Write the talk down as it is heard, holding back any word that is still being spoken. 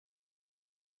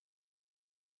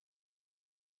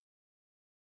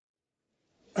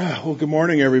Well, good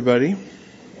morning, everybody.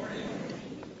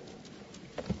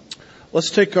 Let's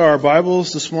take our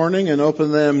Bibles this morning and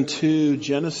open them to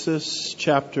Genesis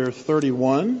chapter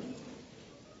 31.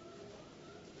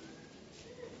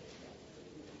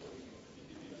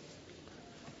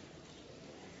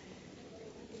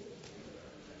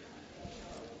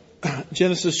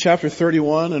 Genesis chapter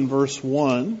 31 and verse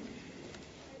 1.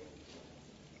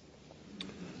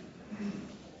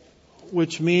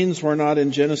 Which means we're not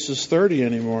in Genesis 30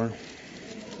 anymore.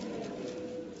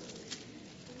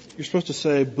 You're supposed to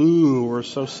say, boo, we're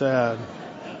so sad.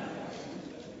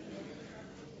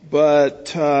 But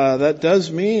that does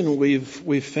mean we've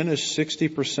finished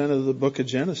 60% of the book of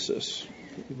Genesis.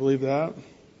 You believe that?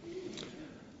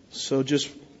 So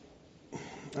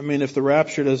if the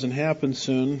rapture doesn't happen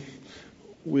soon,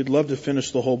 we'd love to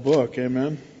finish the whole book.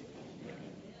 Amen?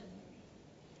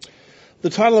 The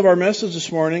title of our message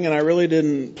this morning, and I really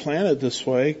didn't plan it this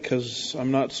way because I'm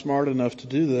not smart enough to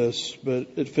do this, but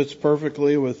it fits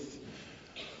perfectly with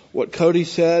what Cody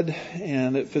said,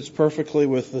 and it fits perfectly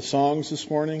with the songs this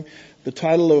morning. The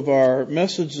title of our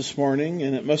message this morning,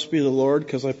 and it must be the Lord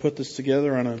because I put this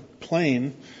together on a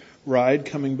plane ride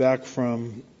coming back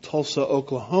from Tulsa,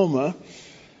 Oklahoma,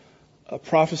 a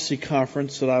prophecy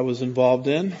conference that I was involved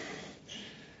in.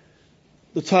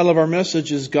 The title of our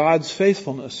message is God's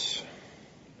Faithfulness.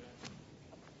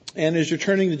 And as you're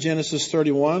turning to Genesis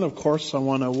 31, of course, I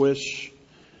want to wish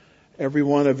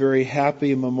everyone a very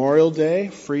happy Memorial Day.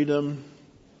 Freedom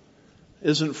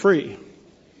isn't free.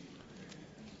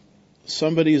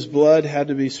 Somebody's blood had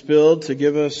to be spilled to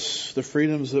give us the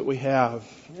freedoms that we have.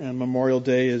 And Memorial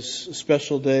Day is a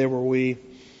special day where we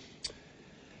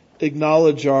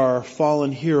acknowledge our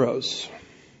fallen heroes.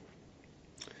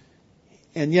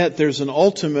 And yet there's an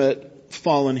ultimate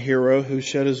fallen hero who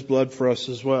shed his blood for us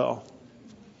as well,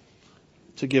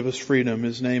 to give us freedom.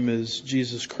 His name is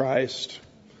Jesus Christ.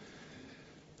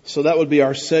 So that would be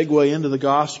our segue into the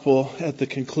gospel at the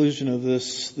conclusion of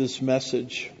this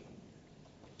message.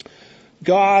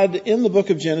 God, in the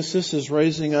book of Genesis, is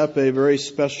raising up a very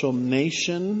special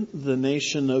nation, the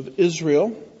nation of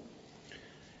Israel.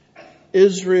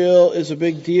 Israel is a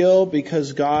big deal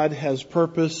because God has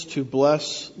purpose to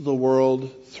bless the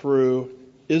world through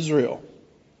Israel.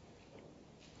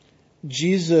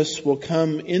 Jesus will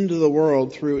come into the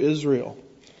world through Israel.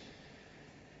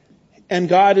 And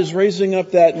God is raising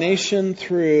up that nation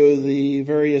through the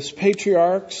various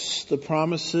patriarchs. The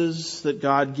promises that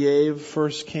God gave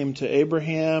first came to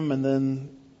Abraham and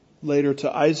then later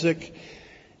to Isaac.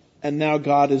 And now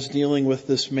God is dealing with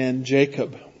this man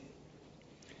Jacob.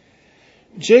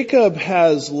 Jacob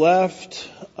has left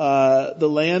the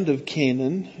land of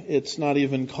Canaan. It's not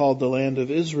even called the land of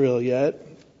Israel yet,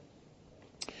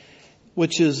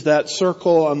 which is that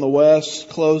circle on the west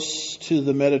close to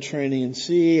the Mediterranean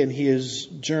Sea, and he has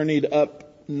journeyed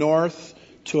up north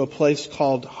to a place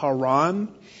called Haran.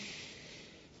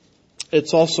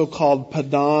 It's also called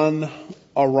Padan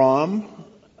Aram.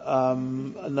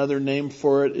 Another name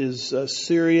for it is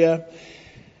Syria.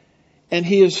 And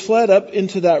he has fled up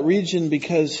into that region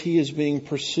because he is being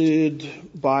pursued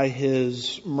by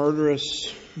his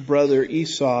murderous brother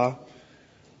Esau,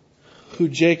 who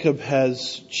Jacob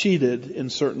has cheated in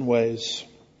certain ways.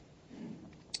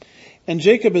 And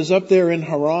Jacob is up there in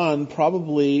Haran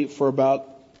probably for about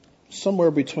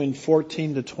somewhere between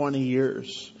 14 to 20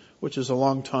 years, which is a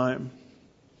long time.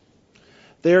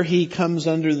 There he comes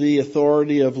under the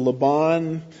authority of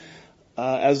Laban.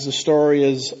 As the story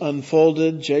is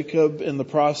unfolded, Jacob in the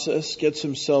process gets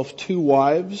himself 2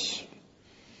 wives.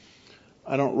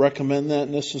 I don't recommend that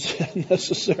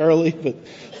necessarily, but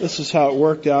this is how it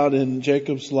worked out in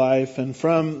Jacob's life. And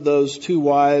from those 2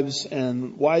 wives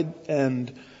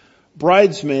and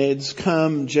bridesmaids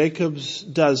come Jacob's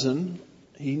dozen.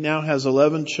 He now has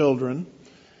 11 children.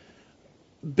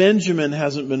 Benjamin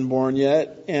hasn't been born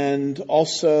yet, and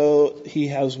also he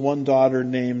has 1 daughter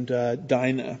named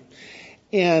Dinah.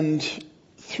 And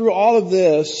through all of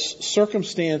this,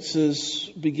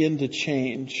 circumstances begin to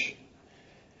change.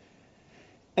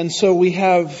 And so we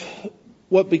have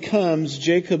what becomes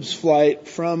Jacob's flight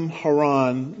from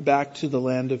Haran back to the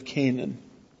land of Canaan.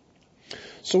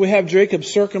 So we have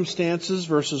Jacob's circumstances,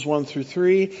 verses 1 through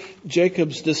 3,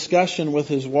 Jacob's discussion with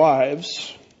his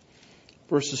wives,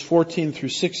 verses 14 through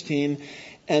 16,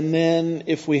 and then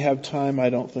if we have time, I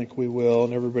don't think we will,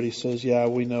 and everybody says, yeah,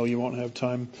 we know you won't have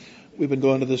time. we've been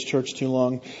going to this church too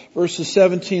long. Verses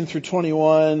 17 through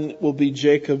 21 will be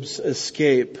Jacob's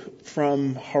escape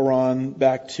from Haran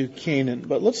back to Canaan.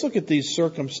 But let's look at these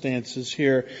circumstances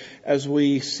here as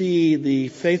we see the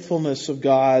faithfulness of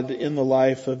God in the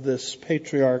life of this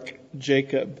patriarch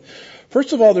Jacob.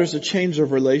 First of all, there's a change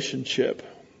of relationship.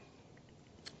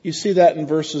 You see that in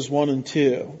verses 1 and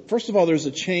 2. First of all, there's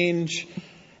a change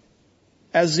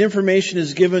as the information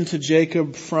is given to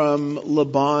Jacob from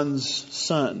Laban's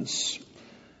sons.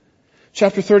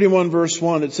 Chapter 31 verse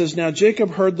 1, it says, "Now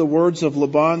Jacob heard the words of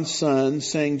Laban's sons,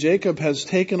 saying, Jacob has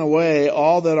taken away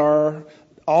all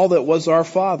that was our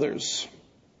father's.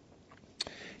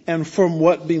 And from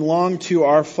what belonged to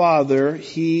our father,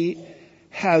 he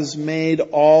has made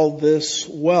all this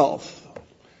wealth."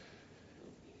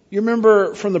 You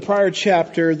remember from the prior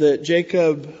chapter that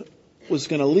Jacob was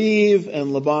going to leave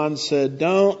and Laban said,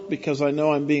 "Don't, because I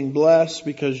know I'm being blessed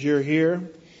because you're here.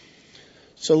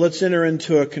 So let's enter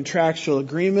into a contractual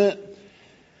agreement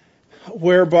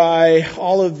whereby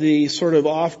all of the sort of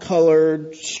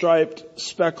off-colored, striped,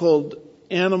 speckled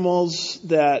animals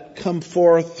that come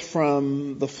forth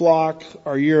from the flock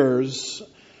are yours."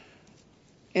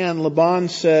 And Laban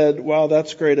said, "Well,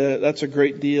 that's great. That's a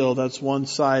great deal. That's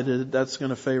one-sided. That's going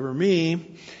to favor me."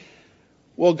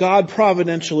 Well, God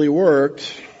providentially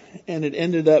worked, and it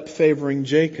ended up favoring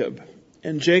Jacob.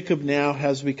 And Jacob now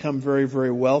has become very, very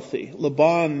wealthy.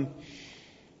 Laban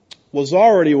was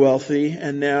already wealthy,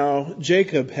 and now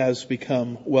Jacob has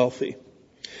become wealthy.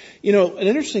 You know, an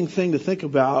interesting thing to think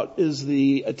about is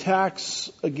the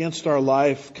attacks against our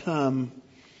life come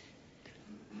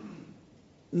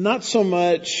not so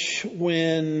much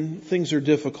when things are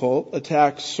difficult.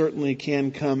 Attacks certainly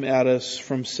can come at us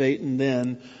from Satan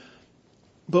then,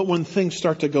 but when things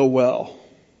start to go well.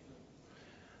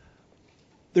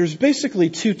 There's basically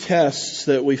two tests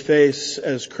that we face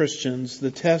as Christians.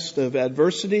 The test of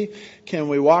adversity. Can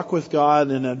we walk with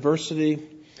God in adversity?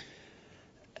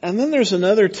 And then there's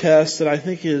another test that I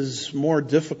think is more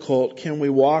difficult. Can we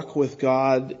walk with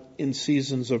God in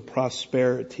seasons of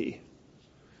prosperity?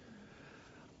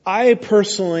 I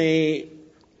personally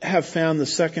have found the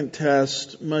second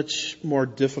test much more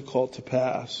difficult to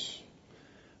pass.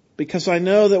 Because I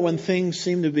know that when things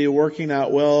seem to be working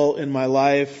out well in my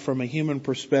life from a human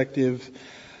perspective,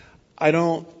 I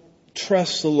don't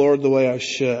trust the Lord the way I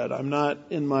should. I'm not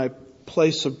in my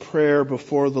place of prayer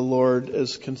before the Lord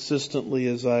as consistently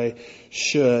as I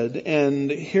should.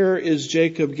 And here is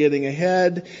Jacob getting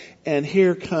ahead, and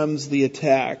here comes the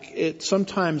attack. It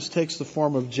sometimes takes the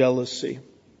form of jealousy.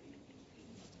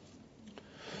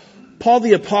 Paul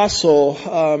the Apostle,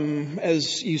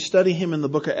 as you study him in the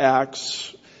book of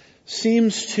Acts,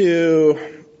 seems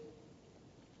to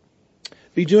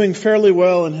be doing fairly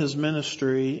well in his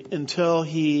ministry until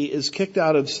he is kicked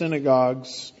out of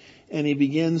synagogues and he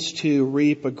begins to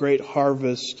reap a great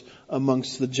harvest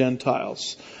amongst the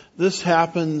Gentiles. This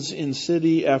happens in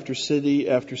city after city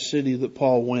after city that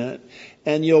Paul went.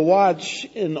 And you'll watch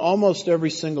in almost every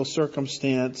single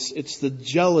circumstance, it's the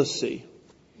jealousy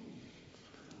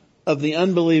of the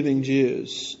unbelieving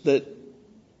Jews that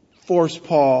forced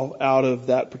Paul out of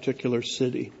that particular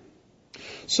city.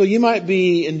 So you might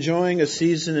be enjoying a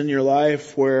season in your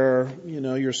life where,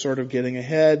 you're sort of getting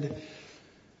ahead.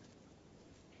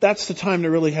 That's the time to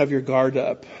really have your guard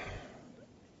up.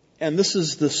 And this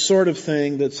is the sort of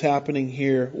thing that's happening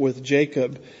here with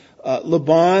Jacob.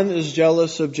 Laban is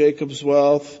jealous of Jacob's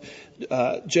wealth.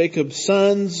 Jacob's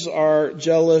sons are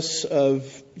jealous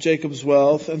of Jacob's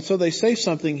wealth. And so they say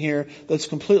something here that's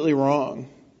completely wrong.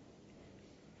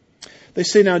 They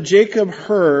say, "Now Jacob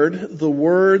heard the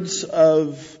words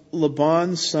of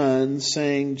Laban's sons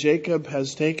saying, Jacob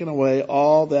has taken away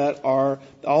all that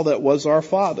was our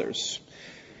father's.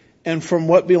 And from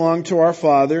what belonged to our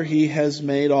father, he has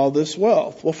made all this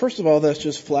wealth." Well, first of all, that's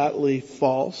just flatly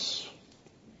false.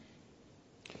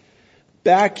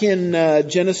 Back in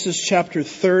Genesis chapter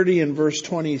 30 and verse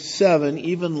 27,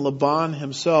 even Laban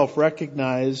himself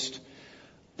recognized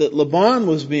that Laban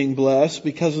was being blessed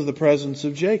because of the presence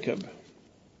of Jacob.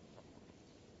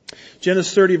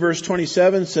 Genesis 30 verse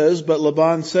 27 says, "But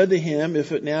Laban said to him,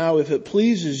 if it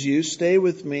pleases you, stay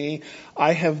with me.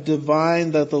 I have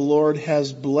divined that the Lord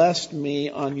has blessed me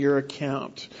on your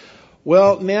account."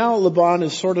 Well, now Laban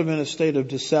is sort of in a state of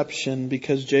deception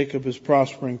because Jacob is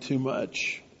prospering too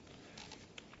much.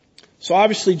 So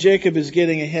obviously Jacob is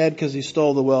getting ahead because he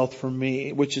stole the wealth from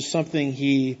me, which is something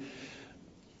he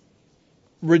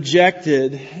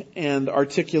rejected and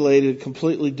articulated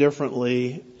completely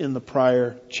differently in the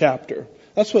prior chapter.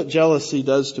 That's what jealousy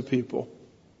does to people.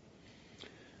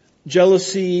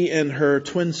 Jealousy and her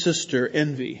twin sister,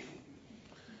 envy.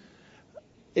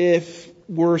 if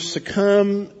we're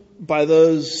succumbed by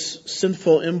those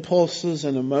sinful impulses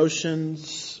and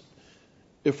emotions,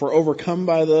 if we're overcome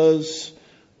by those,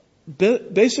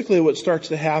 basically what starts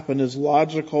to happen is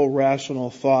logical, rational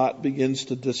thought begins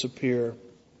to disappear.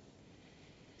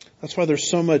 That's why there's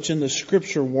so much in the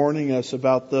scripture warning us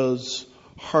about those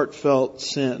heartfelt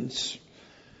sins.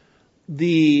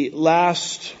 The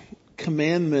last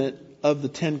commandment of the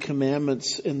 10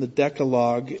 commandments in the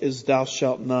Decalogue is thou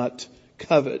shalt not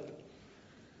covet.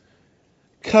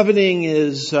 Coveting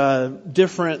is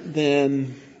different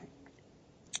than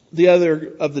the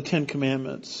other of the 10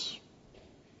 commandments.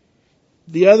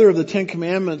 The other of the 10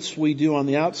 commandments we do on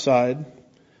the outside.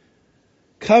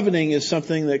 Coveting is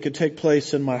something that could take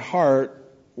place in my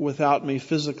heart without me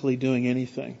physically doing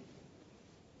anything.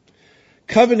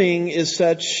 Coveting is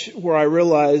such where I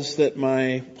realize that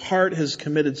my heart has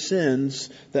committed sins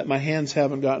that my hands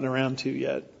haven't gotten around to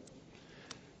yet.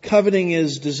 Coveting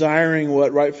is desiring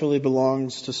what rightfully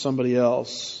belongs to somebody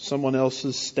else, someone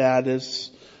else's status,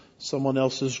 someone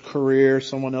else's career,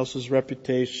 someone else's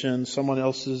reputation, someone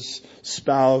else's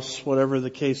spouse, whatever the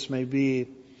case may be.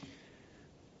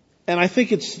 And I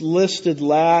think it's listed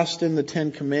last in the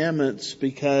 10 Commandments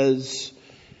because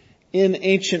in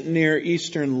ancient Near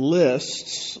Eastern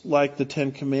lists, like the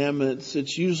 10 Commandments,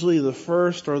 it's usually the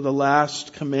first or the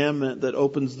last commandment that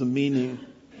opens the meaning.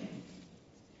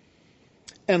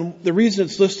 And the reason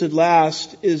it's listed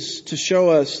last is to show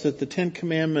us that the 10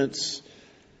 Commandments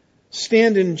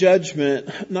stand in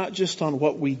judgment not just on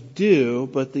what we do,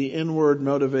 but the inward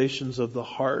motivations of the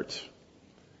heart.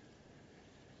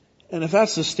 And if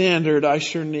that's the standard, I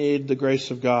sure need the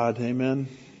grace of God. Amen.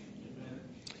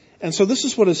 And so this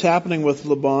is what is happening with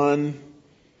Laban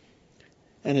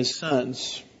and his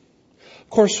sons. Of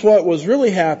course, what was really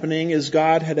happening is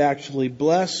God had actually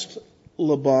blessed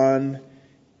Laban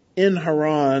in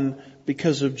Haran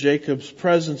because of Jacob's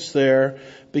presence there,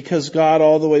 because God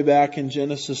all the way back in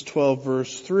Genesis 12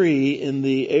 verse 3 in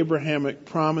the Abrahamic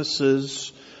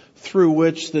promises through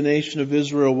which the nation of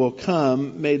Israel will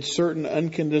come, made certain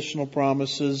unconditional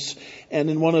promises. And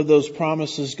in one of those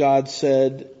promises, God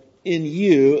said, in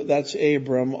you, that's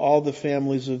Abram, all the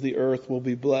families of the earth will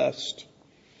be blessed.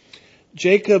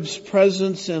 Jacob's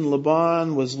presence in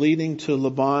Laban was leading to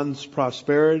Laban's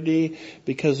prosperity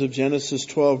because of Genesis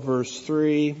 12 verse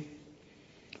 3.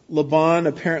 Laban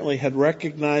apparently had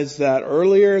recognized that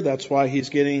earlier. That's why he's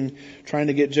trying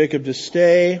to get Jacob to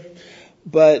stay.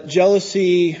 But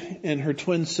jealousy and her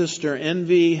twin sister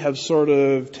envy have sort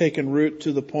of taken root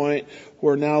to the point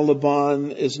where now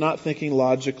Laban is not thinking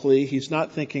logically. He's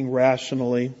not thinking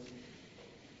rationally.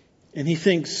 And he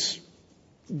thinks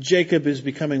Jacob is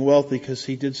becoming wealthy because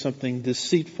he did something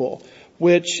deceitful,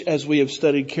 which, as we have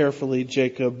studied carefully,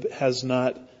 Jacob has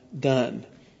not done.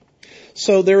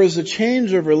 So there is a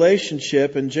change of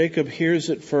relationship, and Jacob hears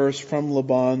it first from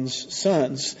Laban's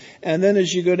sons. And then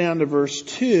as you go down to verse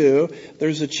 2,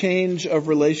 there's a change of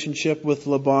relationship with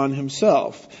Laban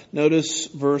himself. Notice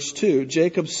verse 2.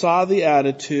 Jacob saw the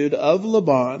attitude of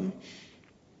Laban,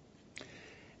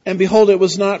 and behold, it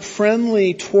was not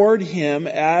friendly toward him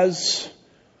as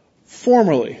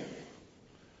formerly.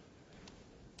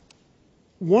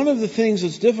 One of the things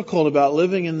that's difficult about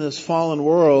living in this fallen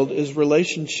world is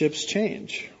relationships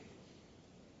change.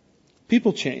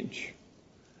 People change.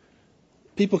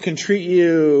 People can treat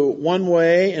you one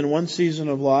way in one season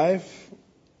of life,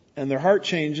 and their heart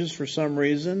changes for some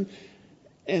reason.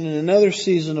 And in another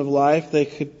season of life,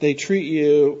 they treat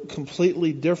you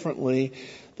completely differently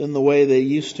than the way they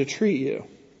used to treat you.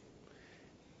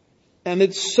 And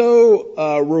it's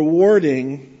so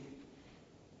rewarding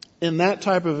in that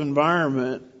type of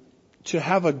environment to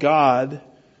have a God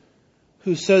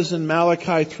who says in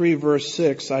Malachi 3 verse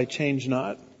 6, I change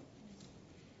not.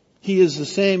 He is the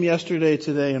same yesterday,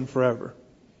 today, and forever.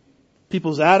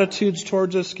 People's attitudes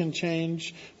towards us can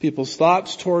change. People's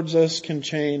thoughts towards us can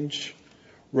change.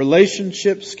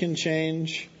 Relationships can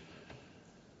change.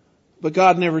 But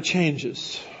God never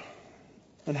changes.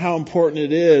 And how important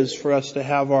it is for us to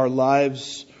have our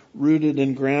lives rooted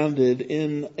and grounded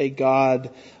in a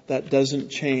God that doesn't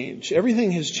change.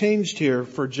 Everything has changed here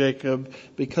for Jacob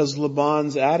because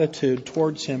Laban's attitude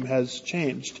towards him has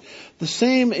changed. The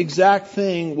same exact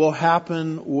thing will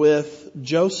happen with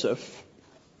Joseph.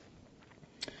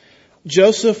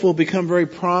 Joseph will become very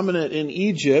prominent in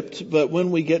Egypt, but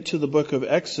when we get to the book of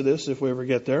Exodus, if we ever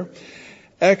get there,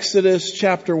 Exodus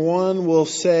chapter 1 will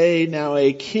say, now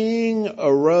a king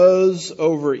arose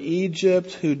over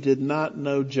Egypt who did not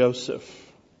know Joseph.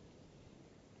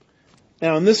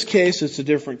 Now in this case, it's a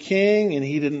different king, and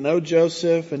he didn't know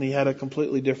Joseph, and he had a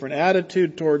completely different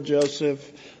attitude toward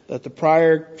Joseph. that the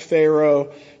prior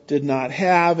Pharaoh did not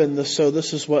have, and so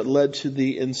this is what led to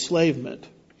the enslavement.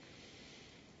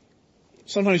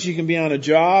 Sometimes you can be on a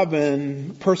job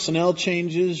and personnel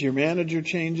changes, your manager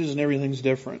changes, and everything's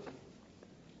different.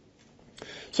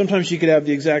 Sometimes you could have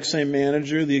the exact same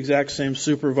manager, the exact same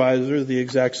supervisor, the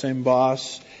exact same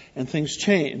boss, and things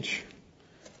change.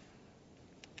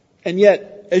 And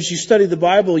yet, as you study the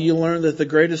Bible, you learn that the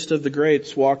greatest of the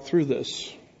greats walked through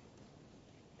this.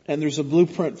 And there's a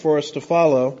blueprint for us to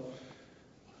follow.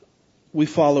 We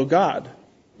follow God,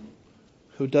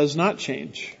 who does not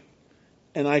change.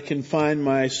 And I can find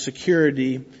my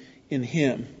security in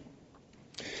Him.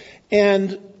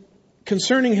 And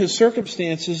concerning His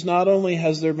circumstances, not only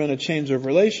has there been a change of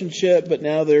relationship, but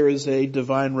now there is a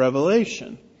divine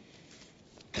revelation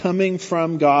coming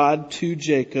from God to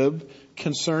Jacob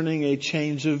concerning a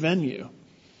change of venue,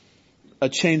 a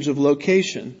change of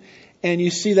location. And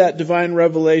you see that divine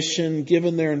revelation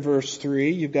given there in verse 3.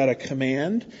 You've got a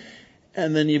command,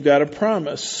 and then you've got a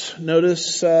promise.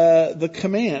 Notice the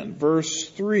command, verse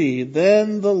 3.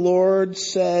 Then the Lord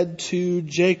said to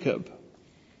Jacob,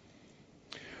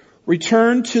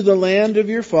 return to the land of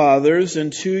your fathers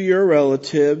and to your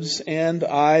relatives, and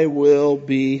I will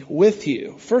be with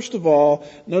you. First of all,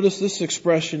 notice this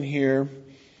expression here.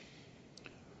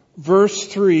 Verse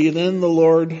 3, then the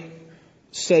Lord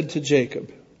said to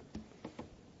Jacob.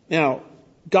 Now,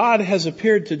 God has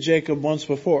appeared to Jacob once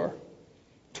before,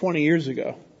 20 years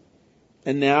ago.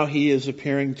 And now He is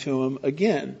appearing to him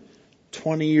again,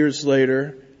 20 years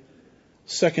later,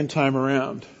 second time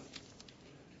around.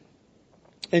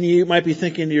 And you might be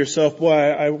thinking to yourself, boy,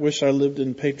 I wish I lived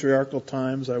in patriarchal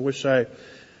times. I wish I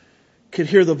could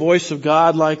hear the voice of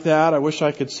God like that. I wish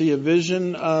I could see a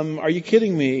vision. Are you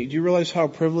kidding me? Do you realize how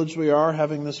privileged we are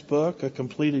having this book, a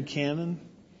completed canon?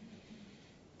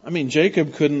 I mean,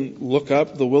 Jacob couldn't look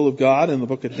up the will of God in the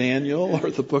book of Daniel or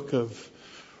the book of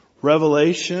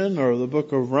Revelation or the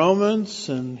book of Romans.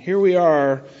 And here we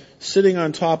are sitting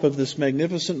on top of this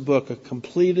magnificent book, a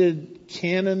completed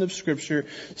canon of Scripture,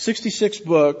 66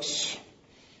 books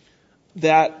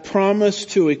that promise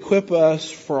to equip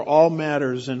us for all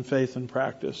matters in faith and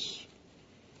practice.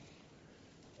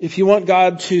 If you want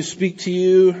God to speak to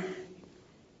you,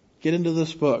 get into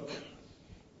this book.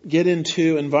 Get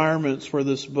into environments where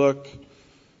this book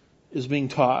is being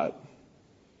taught.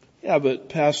 Yeah, but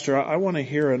Pastor, I want to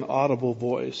hear an audible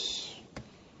voice.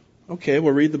 Okay,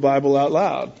 we'll read the Bible out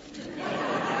loud.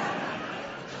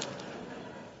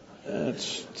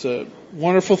 It's a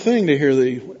wonderful thing to hear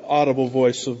the audible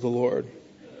voice of the Lord.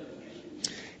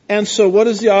 And so what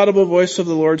does the audible voice of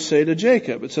the Lord say to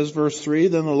Jacob? It says, verse 3,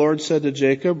 then the Lord said to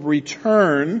Jacob,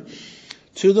 return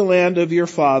to the land of your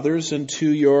fathers and to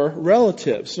your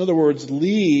relatives. In other words,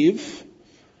 leave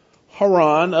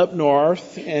Haran up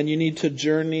north, and you need to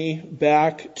journey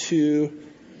back to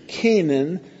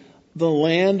Canaan, the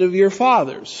land of your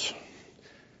fathers.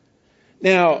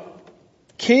 Now,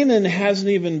 Canaan hasn't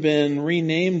even been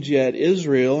renamed yet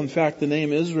Israel. In fact, the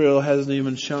name Israel hasn't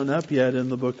even shown up yet in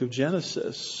the book of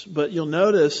Genesis. But you'll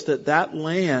notice that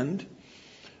land,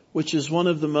 which is one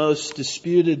of the most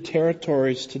disputed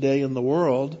territories today in the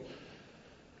world,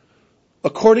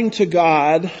 according to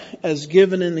God, as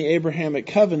given in the Abrahamic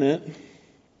covenant,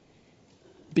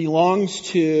 belongs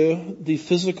to the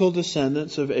physical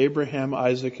descendants of Abraham,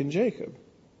 Isaac, and Jacob.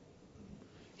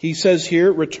 He says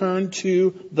here, return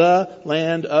to the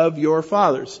land of your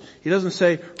fathers. He doesn't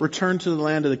say, return to the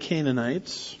land of the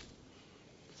Canaanites.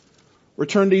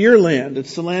 Return to your land.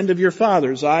 It's the land of your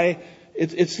fathers.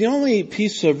 It's the only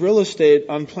piece of real estate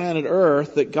on planet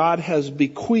Earth that God has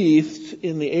bequeathed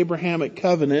in the Abrahamic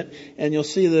covenant, and you'll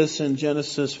see this in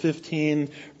Genesis 15,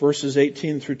 verses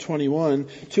 18 through 21,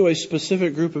 to a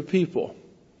specific group of people.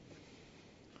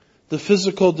 The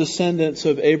physical descendants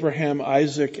of Abraham,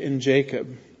 Isaac, and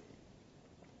Jacob.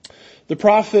 The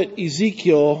prophet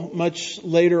Ezekiel, much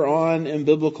later on in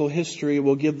biblical history,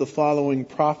 will give the following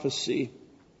prophecy.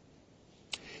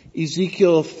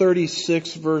 Ezekiel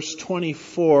 36 verse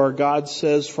 24, God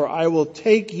says, for I will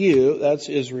take you, that's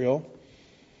Israel,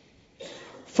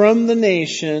 from the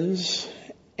nations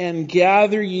and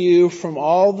gather you from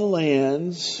all the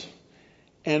lands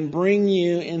and bring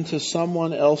you into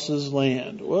someone else's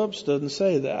land. Whoops, doesn't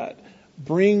say that.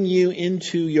 Bring you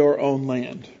into your own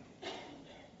land.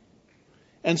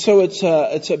 And so it's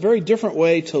a very different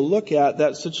way to look at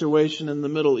that situation in the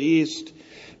Middle East,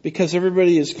 because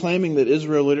everybody is claiming that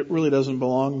Israel really doesn't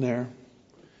belong there.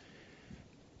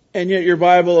 And yet your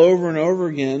Bible over and over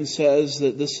again says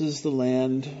that this is the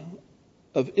land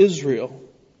of Israel,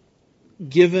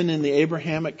 given in the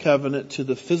Abrahamic covenant to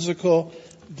the physical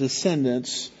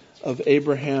descendants of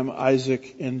Abraham,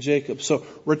 Isaac, and Jacob. So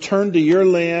return to your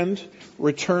land,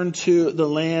 return to the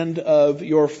land of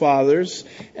your fathers.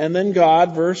 And then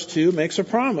God, verse 2, makes a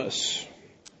promise.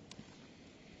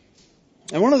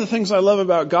 And one of the things I love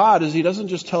about God is He doesn't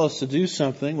just tell us to do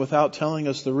something without telling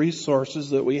us the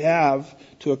resources that we have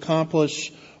to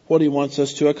accomplish what He wants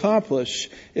us to accomplish.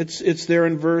 It's there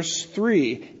in verse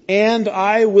 3. And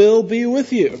I will be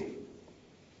with you.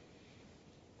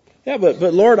 Yeah, but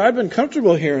Lord, I've been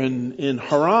comfortable here in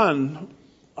Haran.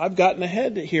 I've gotten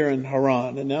ahead here in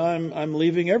Haran, and now I'm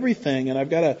leaving everything, and I've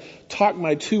got to talk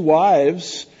my 2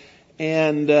 wives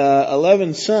and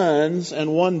 11 sons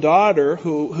and 1 daughter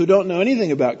who don't know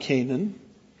anything about Canaan.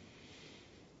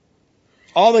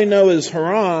 All they know is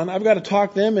Haran. I've got to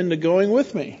talk them into going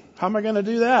with me. How am I going to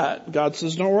do that? God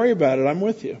says, don't worry about it. I'm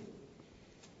with you.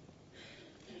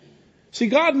 See,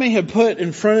 God may have put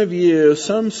in front of you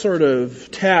some sort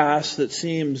of task that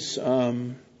seems,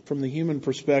 from the human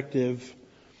perspective,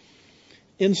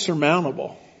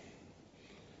 insurmountable.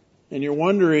 And you're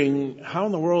wondering, how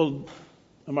in the world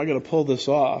am I going to pull this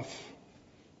off?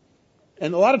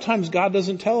 And a lot of times God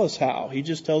doesn't tell us how. He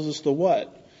just tells us the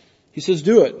what. He says,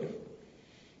 do it.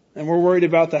 And we're worried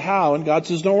about the how. And God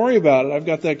says, don't worry about it. I've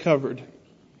got that covered.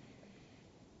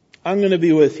 I'm going to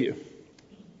be with you.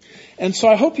 And so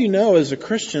I hope you know as a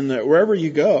Christian that wherever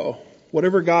you go,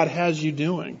 whatever God has you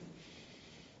doing,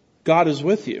 God is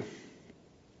with you.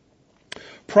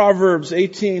 Proverbs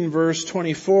 18 verse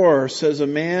 24 says, a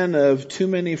man of too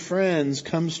many friends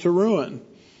comes to ruin.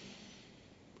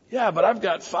 Yeah, but I've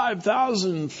got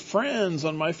 5,000 friends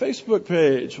on my Facebook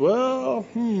page. Well,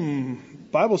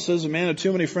 Bible says a man of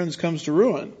too many friends comes to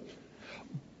ruin.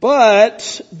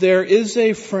 But there is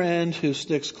a friend who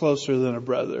sticks closer than a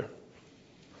brother.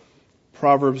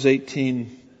 Proverbs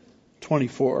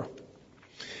 18:24.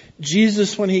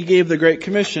 Jesus, when He gave the Great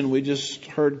Commission, we just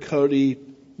heard Cody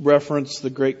reference the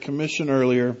Great Commission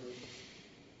earlier.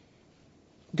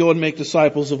 Go and make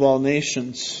disciples of all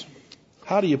nations.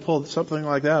 How do you pull something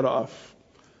like that off?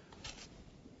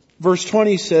 Verse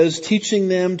 20 says, teaching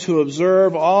them to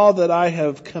observe all that I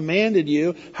have commanded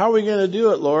you. How are we going to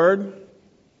do it, Lord?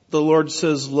 The Lord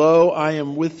says, lo, I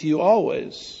am with you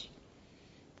always,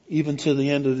 even to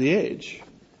the end of the age.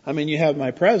 I mean, you have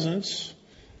my presence.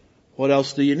 What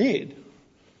else do you need?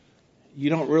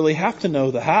 You don't really have to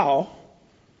know the how.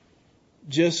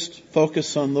 Just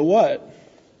focus on the what.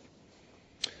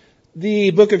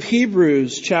 The book of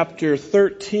Hebrews, chapter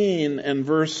 13 and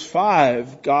verse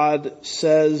 5, God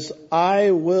says,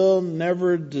 I will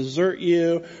never desert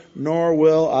you, nor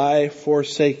will I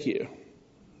forsake you.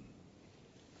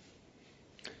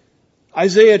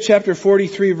 Isaiah chapter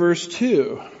 43 verse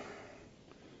 2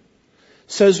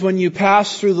 says, when you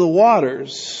pass through the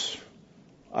waters,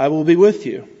 I will be with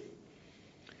you.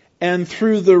 And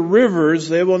through the rivers,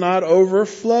 they will not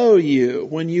overflow you.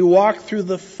 When you walk through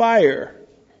the fire,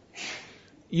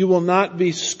 you will not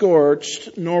be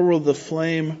scorched, nor will the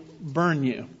flame burn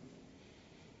you.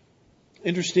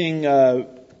 Interesting, the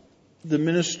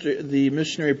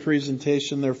missionary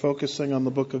presentation, they're focusing on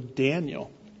the book of Daniel.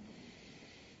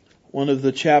 One of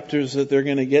the chapters that they're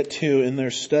going to get to in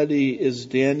their study is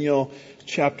Daniel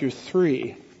chapter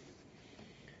 3,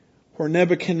 where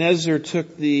Nebuchadnezzar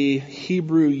took the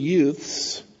Hebrew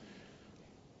youths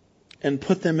and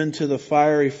put them into the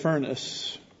fiery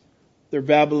furnace. Their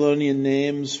Babylonian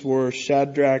names were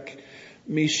Shadrach,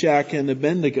 Meshach, and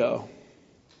Abednego.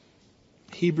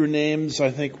 Hebrew names,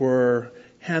 I think, were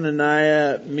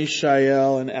Hananiah,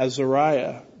 Mishael, and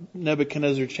Azariah.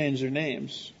 Nebuchadnezzar changed their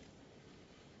names.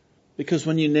 Because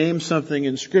when you name something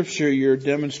in Scripture, you're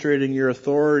demonstrating your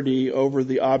authority over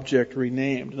the object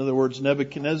renamed. In other words,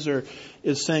 Nebuchadnezzar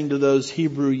is saying to those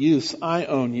Hebrew youths, I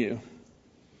own you.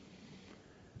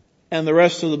 And the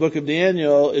rest of the book of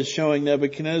Daniel is showing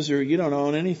Nebuchadnezzar, you don't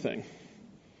own anything.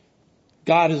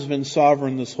 God has been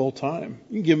sovereign this whole time.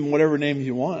 You can give him whatever name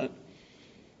you want.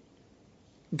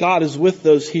 God is with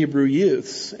those Hebrew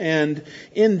youths. And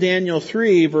in Daniel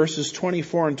 3 verses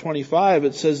 24 and 25,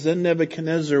 it says, then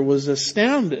Nebuchadnezzar was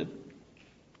astounded.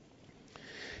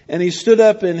 And he stood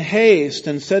up in haste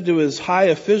and said to his high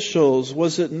officials,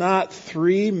 was it not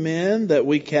 3 men that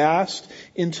we cast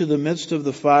into the midst of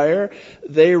the fire?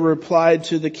 They replied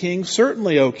to the king,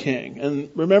 certainly, O king. And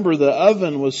remember, the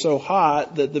oven was so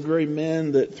hot that the very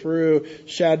men that threw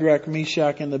Shadrach,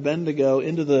 Meshach, and Abednego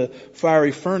into the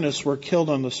fiery furnace were killed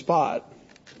on the spot.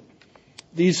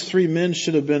 These 3 men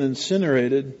should have been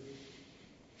incinerated.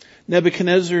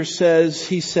 Nebuchadnezzar says,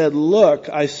 he said, look,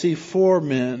 I see 4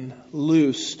 men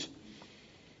loosed.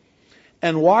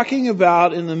 and walking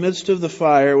about in the midst of the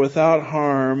fire without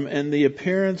harm, and the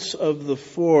appearance of the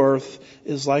fourth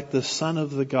is like the son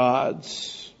of the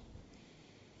gods,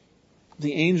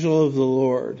 the angel of the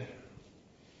Lord.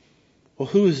 Well,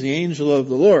 who is the angel of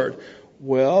the Lord?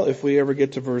 Well, if we ever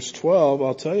get to verse 12,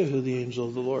 I'll tell you who the angel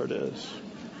of the Lord is.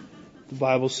 The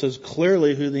Bible says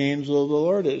clearly who the angel of the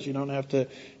Lord is. You don't have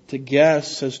to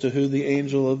guess as to who the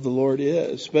angel of the Lord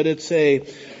is. But it's a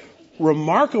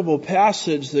remarkable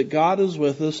passage that God is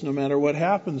with us no matter what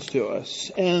happens to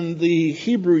us. And the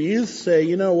Hebrew youth say,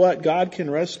 you know what, God can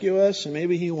rescue us and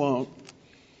maybe He won't.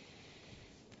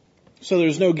 So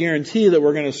there's no guarantee that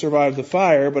we're going to survive the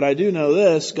fire, but I do know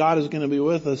this, God is going to be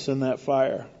with us in that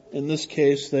fire. In this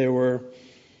case, they were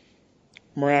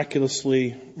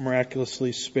miraculously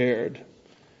spared.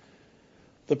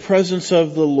 The presence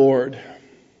of the Lord.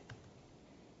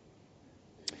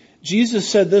 Jesus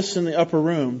said this in the upper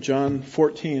room, John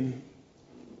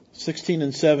 14:16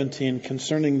 and 17,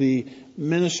 concerning the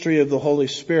ministry of the Holy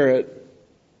Spirit.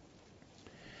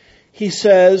 He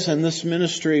says, and this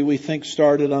ministry we think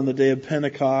started on the day of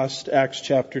Pentecost, Acts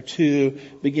chapter 2,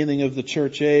 beginning of the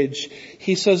church age.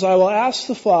 He says, I will ask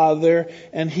the Father,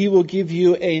 and He will give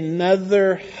you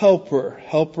another helper.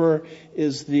 Helper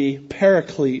is the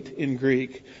paraclete in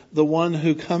Greek, the one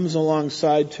who comes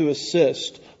alongside to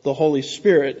assist, the Holy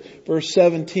Spirit. Verse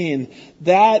 17,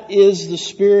 that is the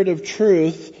Spirit of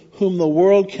truth, whom the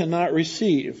world cannot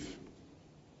receive,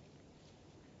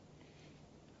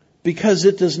 because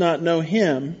it does not know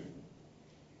Him,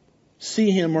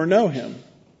 see Him, or know Him.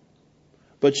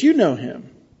 But you know Him,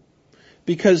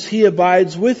 because He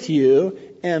abides with you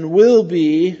and will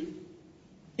be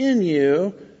in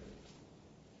you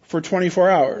for 24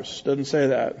 hours. Doesn't say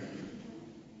that.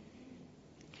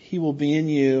 He will be in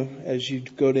you, as you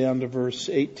go down to verse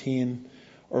 18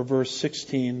 or verse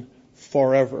 16,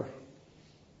 forever.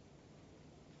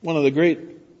 One of the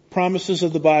great promises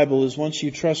of the Bible is once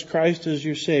you trust Christ as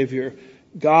your Savior,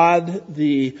 God,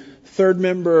 the third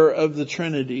member of the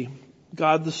Trinity,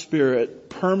 God the Spirit,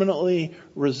 permanently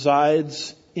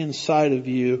resides inside of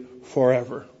you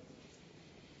forever.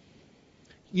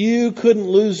 You couldn't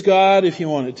lose God if you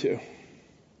wanted to.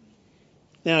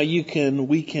 Now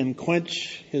we can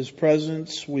quench His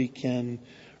presence, we can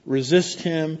resist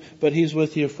Him, but He's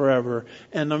with you forever.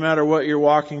 And no matter what you're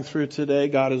walking through today,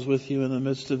 God is with you in the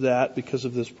midst of that because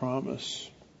of this promise.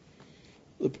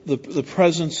 The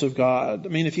presence of God. I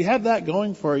mean, if you have that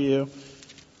going for you,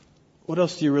 what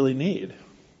else do you really need?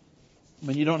 I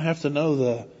mean, you don't have to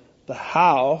know the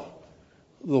how,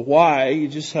 the why, you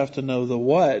just have to know the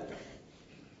what.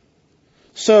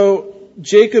 So,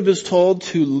 Jacob is told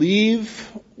to leave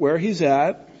where he's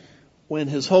at when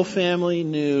his whole family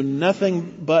knew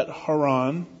nothing but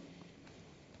Haran.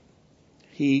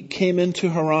 He came into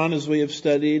Haran, as we have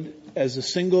studied, as a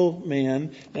single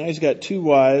man. Now he's got 2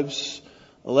 wives,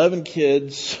 11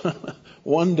 kids,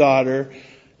 1 daughter.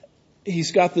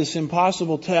 He's got this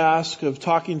impossible task of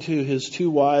talking to his 2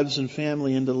 wives and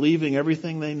family into leaving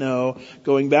everything they know,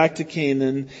 going back to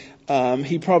Canaan.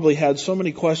 He probably had so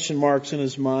many question marks in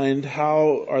his mind.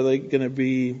 How are they going to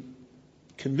be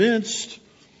convinced?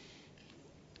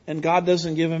 And God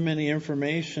doesn't give him any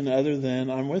information other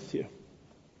than, I'm with you.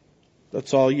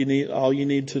 That's all you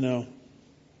need to know.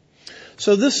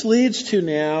 So this leads to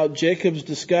now Jacob's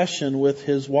discussion with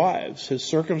his wives. His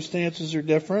circumstances are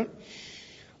different.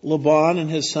 Laban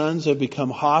and his sons have become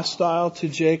hostile to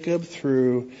Jacob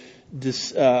through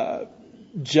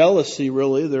jealousy,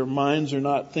 really. Their minds are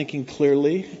not thinking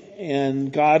clearly,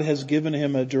 and God has given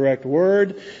him a direct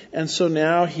word, and so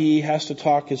now he has to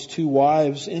talk his 2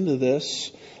 wives into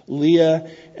this,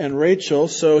 Leah and Rachel.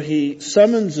 So he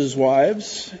summons his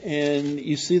wives, and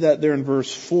you see that there in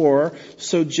verse 4.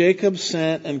 So Jacob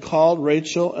sent and called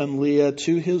Rachel and Leah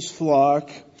to his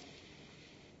flock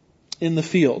in the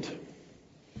field.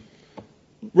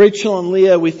 Rachel and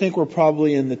Leah, we think, were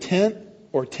probably in the tent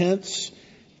or tents.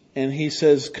 And he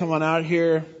says, come on out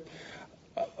here.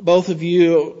 Both of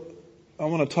you, I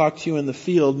want to talk to you in the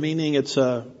field, meaning it's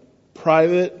a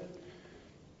private,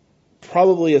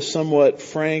 probably a somewhat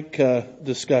frank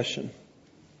discussion.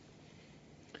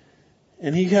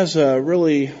 And he has a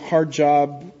really hard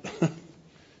job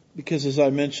because, as I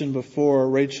mentioned before,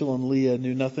 Rachel and Leah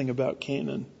knew nothing about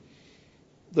Canaan.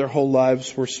 Their whole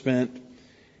lives were spent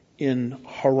in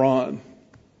Haran.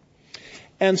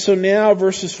 And so now,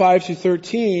 verses 5 through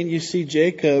 13, you see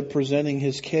Jacob presenting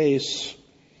his case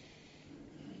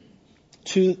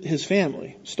to his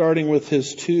family, starting with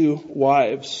his 2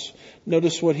 wives.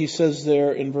 Notice what he says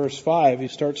there in verse 5. He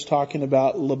starts talking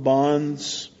about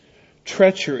Laban's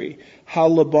treachery, how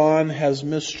Laban has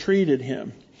mistreated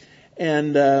him.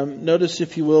 And notice,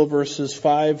 if you will, verses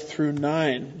 5 through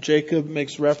 9. Jacob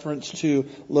makes reference to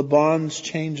Laban's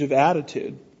change of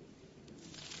attitude.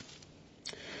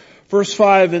 Verse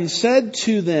 5, and said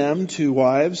to them, two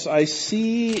wives, I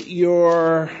see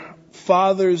your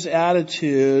father's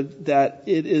attitude, that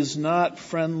it is not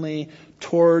friendly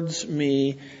towards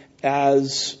me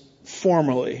as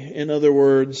formerly. In other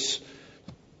words,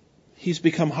 he's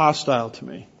become hostile to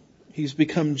me. He's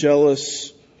become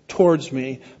jealous towards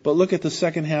me. But look at the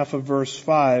second half of verse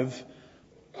 5.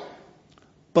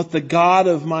 But the God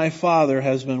of my father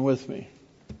has been with me.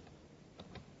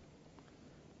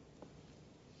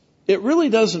 It really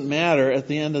doesn't matter at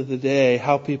the end of the day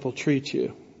how people treat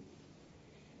you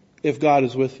if God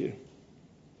is with you.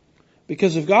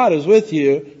 Because if God is with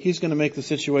you, He's going to make the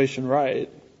situation right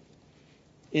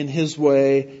in His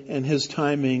way and His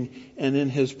timing and in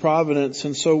His providence.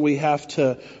 And so we have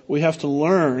to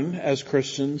learn as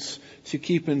Christians to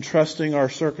keep entrusting our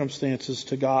circumstances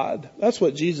to God. That's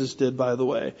what Jesus did, by the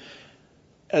way,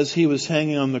 as He was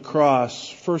hanging on the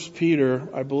cross. 1 Peter,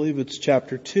 I believe it's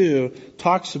chapter 2,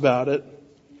 talks about it.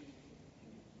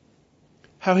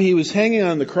 How He was hanging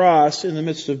on the cross in the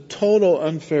midst of total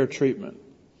unfair treatment.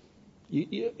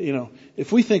 You know,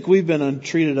 if we think we've been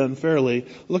treated unfairly,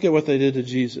 look at what they did to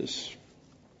Jesus.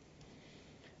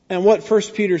 And what 1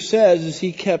 Peter says is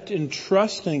he kept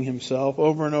entrusting himself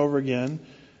over and over again.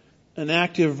 An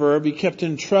active verb. He kept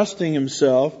entrusting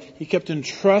himself. He kept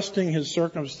entrusting his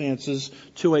circumstances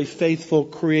to a faithful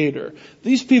Creator.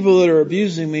 These people that are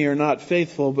abusing me are not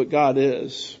faithful, but God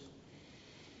is.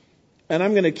 And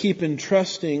I'm going to keep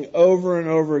entrusting over and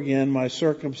over again my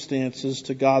circumstances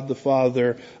to God the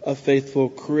Father, a faithful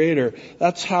Creator.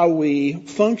 That's how we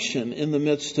function in the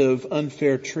midst of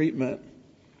unfair treatment.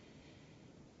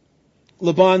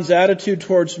 Laban's attitude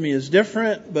towards me is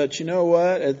different, but you know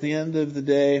what? At the end of the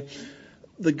day,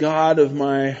 the God of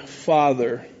my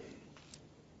father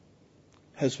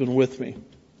has been with me.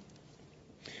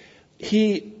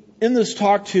 In this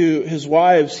talk to his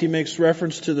wives, he makes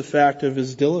reference to the fact of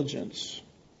his diligence.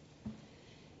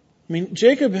 I mean,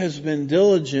 Jacob has been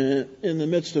diligent in the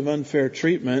midst of unfair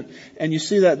treatment, and you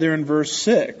see that there in verse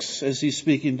 6 as he's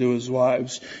speaking to his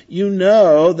wives. You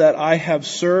know that I have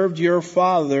served your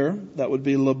father, that would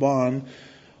be Laban,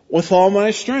 with all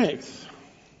my strength.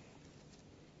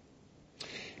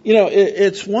 You know,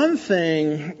 it's one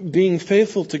thing being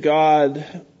faithful to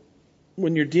God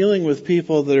when you're dealing with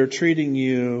people that are treating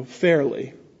you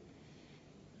fairly.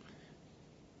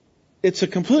 It's a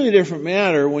completely different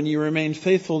matter when you remain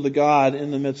faithful to God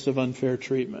in the midst of unfair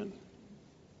treatment.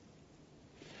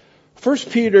 1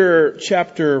 Peter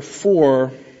chapter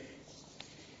 4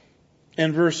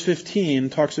 and verse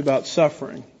 15 talks about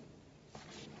suffering.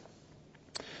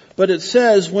 But it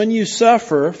says, when you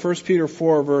suffer, 1 Peter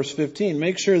 4 verse 15,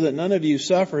 make sure that none of you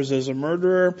suffers as a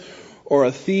murderer or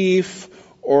a thief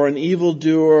or an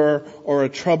evildoer or a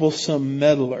troublesome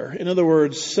meddler. In other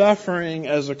words, suffering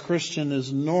as a Christian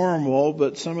is normal,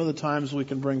 but some of the times we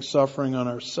can bring suffering on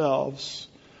ourselves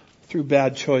through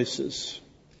bad choices.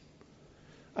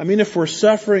 I mean, if we're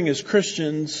suffering as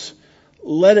Christians,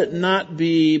 let it not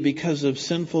be because of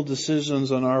sinful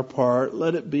decisions on our part.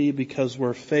 Let it be because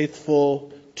we're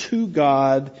faithful to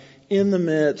God in the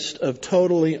midst of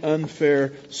totally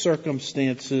unfair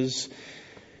circumstances.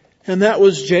 And that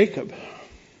was Jacob.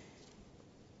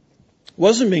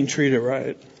 Wasn't being treated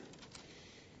right.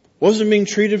 Wasn't being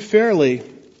treated fairly.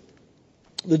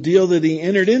 The deal that he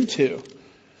entered into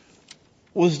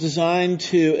was designed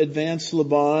to advance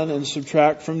Laban and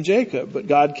subtract from Jacob. But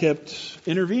God kept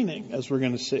intervening, as we're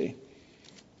going to see.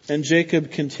 And Jacob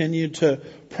continued to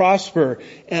prosper.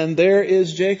 And there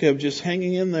is Jacob just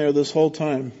hanging in there this whole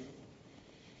time.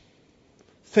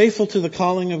 Faithful to the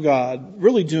calling of God.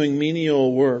 Really doing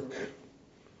menial work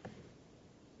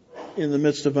in the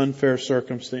midst of unfair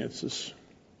circumstances.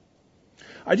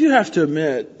 I do have to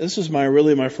admit, this is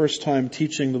my first time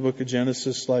teaching the book of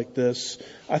Genesis like this.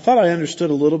 I thought I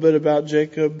understood a little bit about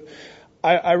Jacob.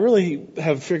 I really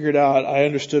have figured out I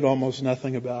understood almost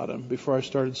nothing about him before I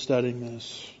started studying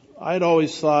this. I'd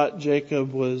always thought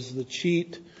Jacob was the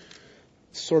cheat,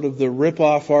 sort of the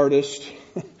rip-off artist,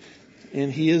 and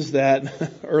he is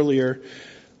that earlier.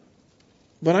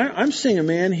 But I'm seeing a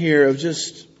man here of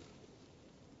just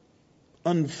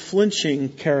unflinching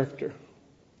character.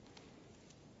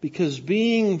 Because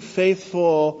being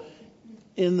faithful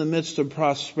in the midst of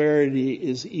prosperity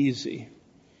is easy.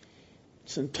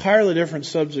 It's an entirely different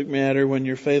subject matter when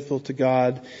you're faithful to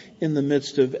God in the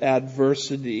midst of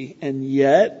adversity. And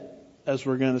yet, as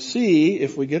we're going to see,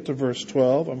 if we get to verse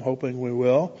 12, I'm hoping we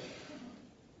will,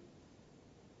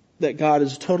 that God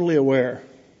is totally aware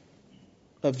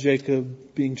of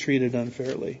Jacob being treated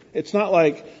unfairly. It's not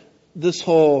like this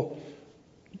whole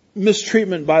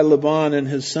mistreatment by Laban and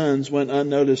his sons went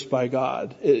unnoticed by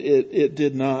God. It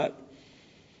did not.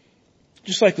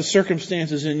 Just like the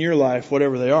circumstances in your life,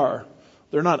 whatever they are,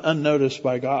 they're not unnoticed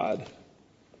by God.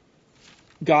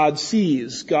 God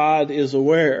sees. God is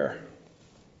aware.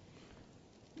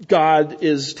 God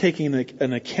is taking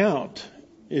an account,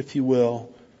 if you will,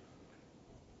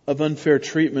 of unfair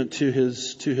treatment to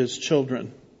his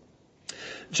children.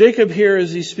 Jacob here,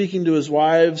 as he's speaking to his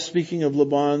wives, speaking of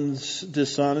Laban's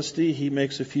dishonesty, he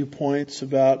makes a few points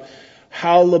about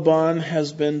how Laban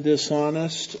has been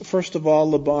dishonest. First of all,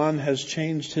 Laban has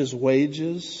changed his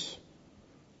wages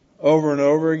over and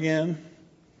over again.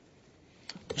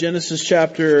 Genesis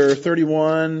chapter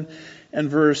 31 and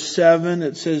verse 7,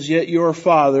 it says, "Yet your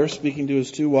father," speaking to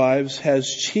his two wives, "has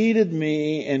cheated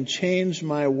me and changed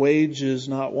my wages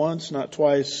not once, not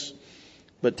twice,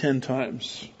 but 10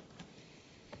 times.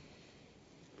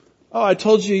 Oh, I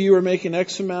told you were making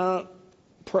X amount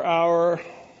per hour.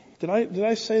 Did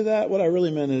I say that? What I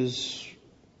really meant is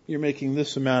you're making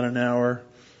this amount an hour,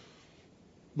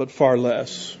 but far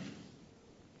less."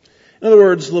 In other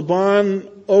words, Laban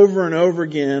over and over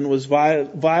again was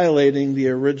violating the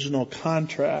original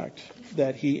contract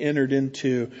that he entered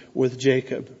into with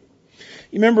Jacob.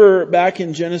 You remember back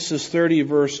in Genesis 30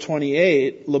 verse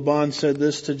 28, Laban said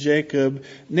this to Jacob,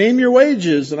 "Name your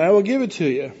wages and I will give it to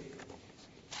you."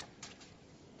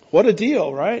 What a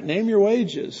deal, right? Name your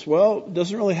wages. Well, it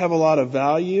doesn't really have a lot of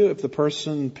value if the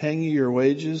person paying you your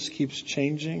wages keeps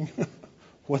changing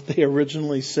what they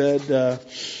originally said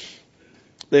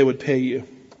they would pay you.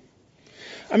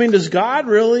 I mean, does God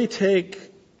really take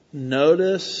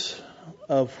notice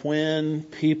of when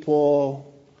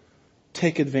people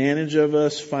take advantage of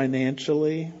us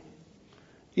financially?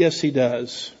 Yes, He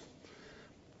does.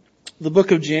 The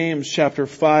book of James, chapter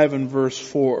 5 and verse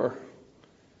 4.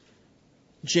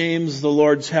 James, the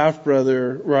Lord's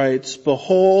half-brother, writes,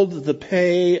 "Behold the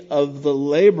pay of the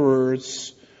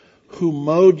laborers who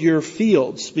mowed your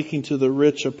fields," speaking to the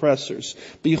rich oppressors.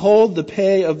 "Behold the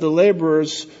pay of the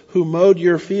laborers who mowed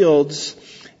your fields,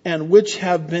 and which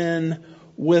have been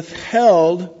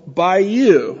withheld by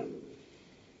you,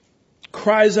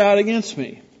 cries out against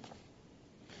me."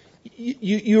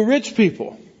 You rich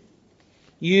people,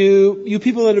 you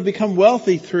people that have become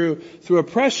wealthy through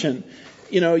oppression,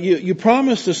 you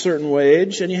promised a certain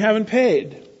wage and you haven't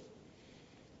paid.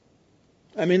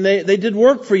 I mean, they did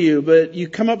work for you, but you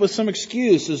come up with some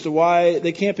excuse as to why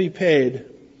they can't be paid.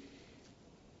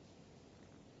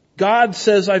 God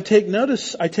says, I take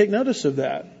notice of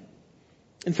that.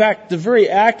 In fact, the very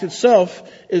act itself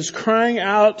is crying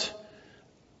out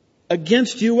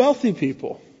against you wealthy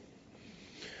people.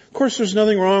 Of course, there's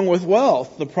nothing wrong with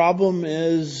wealth. The problem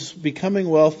is becoming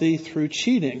wealthy through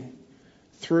cheating,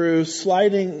 through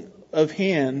sleighting of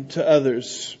hand to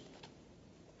others.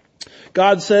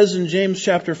 God says in James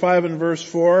chapter 5 and verse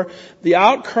 4, "The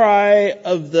outcry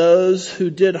of those who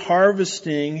did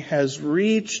harvesting has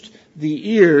reached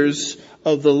the ears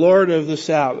of the Lord of the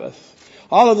Sabbath."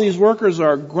 All of these workers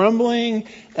are grumbling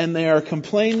and they are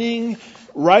complaining,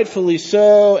 rightfully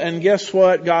so. And guess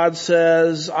what? God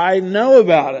says, I know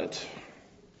about it.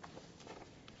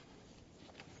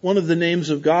 One of the names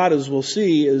of God, as we'll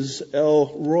see, is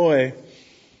El Roi,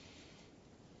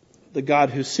 the God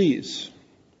who sees.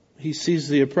 He sees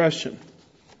the oppression.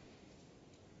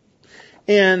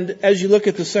 And as you look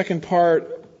at the second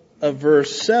part of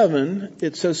verse 7,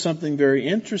 it says something very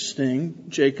interesting.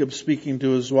 Jacob speaking to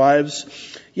his wives,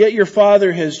 "Yet your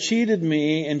father has cheated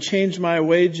me and changed my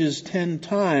wages 10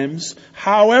 times.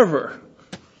 However,"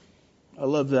 I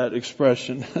love that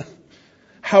expression,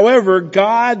 "however,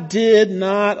 God did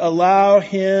not allow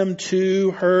him to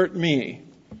hurt me."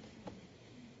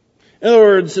 In other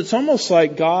words, it's almost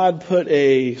like God put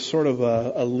a sort of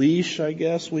a leash, I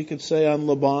guess we could say, on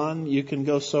Laban. You can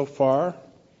go so far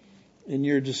in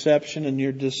your deception and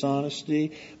your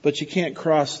dishonesty, but you can't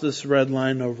cross this red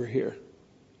line over here.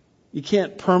 You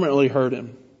can't permanently hurt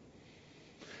him.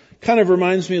 Kind of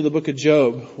reminds me of the book of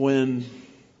Job, when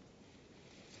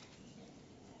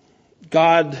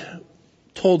God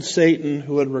told Satan,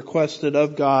 who had requested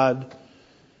of God,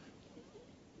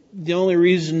 "The only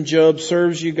reason Job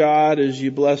serves you, God, is you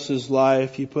bless his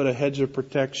life. You put a hedge of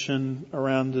protection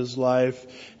around his life."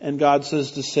 And God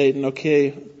says to Satan,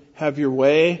 "Okay, have your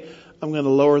way. I'm going to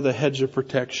lower the hedge of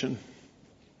protection.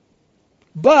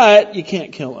 But you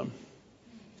can't kill him.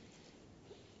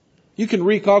 You can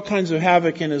wreak all kinds of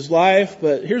havoc in his life,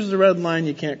 but here's the red line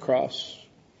you can't cross.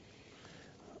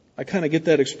 I kind of get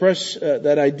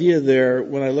that idea there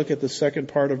when I look at the second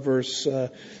part of verse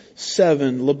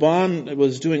 7. Laban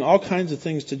was doing all kinds of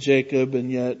things to Jacob,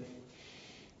 and yet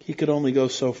he could only go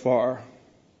so far.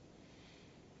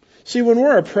 See, when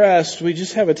we're oppressed, we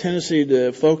just have a tendency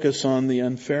to focus on the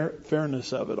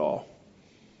unfairness of it all.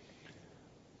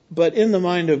 But in the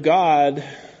mind of God,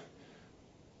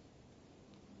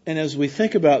 and as we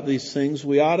think about these things,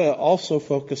 we ought to also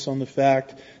focus on the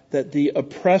fact that the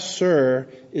oppressor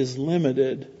is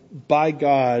limited by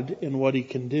God in what he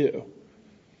can do.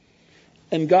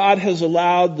 And God has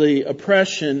allowed the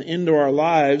oppression into our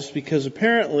lives because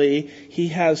apparently he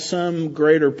has some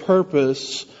greater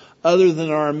purpose other than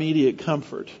our immediate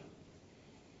comfort.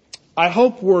 I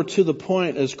hope we're to the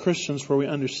point as Christians where we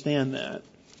understand that.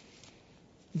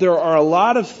 There are a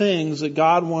lot of things that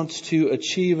God wants to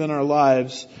achieve in our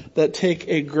lives that take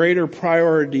a greater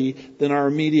priority than our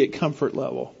immediate comfort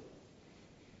level.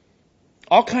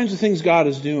 All kinds of things God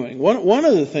is doing. One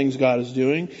of the things God is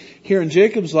doing here in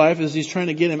Jacob's life is he's trying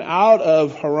to get him out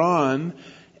of Haran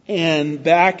and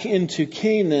back into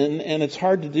Canaan, and it's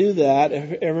hard to do that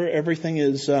if everything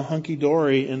is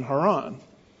hunky-dory in Haran.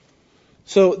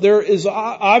 So there is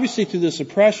obviously through this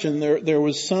oppression, there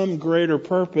was some greater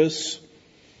purpose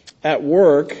at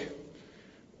work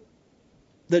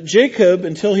that Jacob,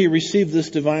 until he received this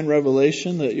divine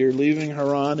revelation that you're leaving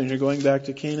Haran and you're going back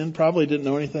to Canaan, probably didn't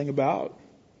know anything about.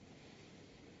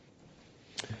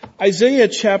 Isaiah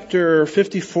chapter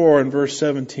 54 and verse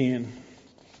 17.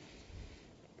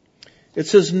 It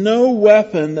says, "No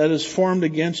weapon that is formed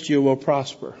against you will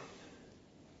prosper.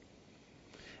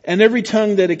 And every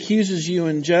tongue that accuses you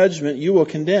in judgment you will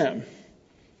condemn."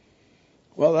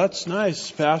 Well, that's nice,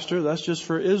 Pastor. That's just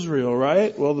for Israel,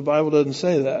 right? Well, the Bible doesn't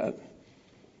say that.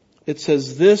 It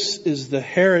says, "This is the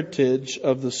heritage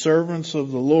of the servants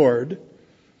of the Lord,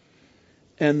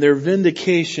 and their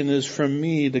vindication is from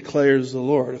me, declares the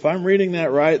Lord." If I'm reading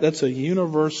that right, that's a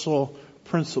universal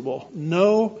principle.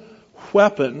 No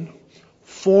weapon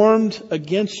formed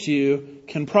against you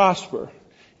can prosper.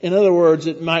 In other words,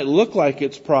 it might look like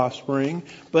it's prospering,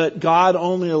 but God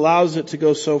only allows it to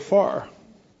go so far.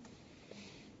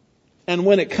 And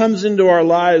when it comes into our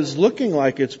lives looking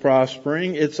like it's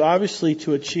prospering, it's obviously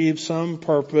to achieve some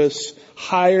purpose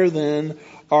higher than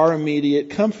our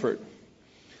immediate comfort.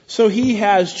 So he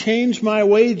has changed my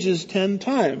wages 10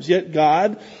 times, yet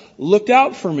God looked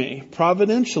out for me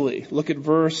providentially. Look at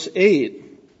verse 8.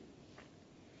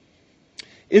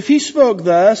 "If he spoke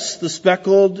thus, the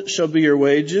speckled shall be your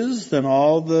wages, then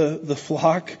all the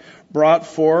flock brought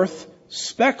forth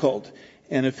speckled.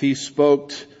 And if he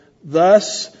spoke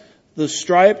thus, the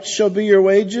striped shall be your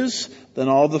wages, then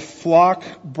all the flock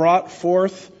brought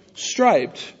forth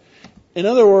striped." In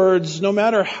other words, no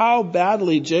matter how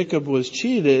badly Jacob was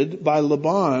cheated by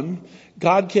Laban,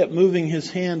 God kept moving his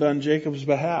hand on Jacob's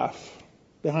behalf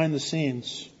behind the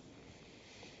scenes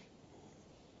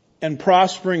and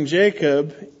prospering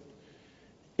Jacob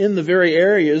in the very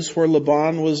areas where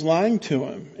Laban was lying to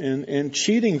him and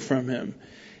cheating from him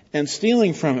and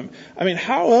stealing from him. I mean,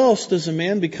 how else does a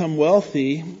man become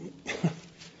wealthy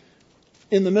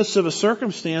in the midst of a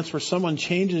circumstance where someone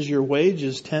changes your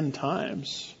wages 10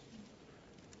 times?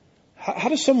 How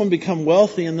does someone become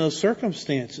wealthy in those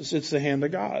circumstances? It's the hand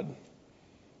of God.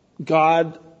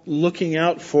 God looking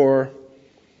out for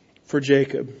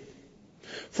Jacob.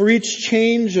 For each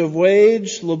change of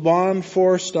wage Laban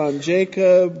forced on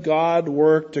Jacob, God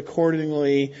worked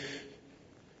accordingly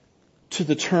to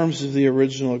the terms of the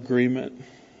original agreement.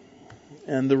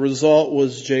 And the result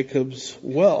was Jacob's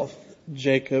wealth.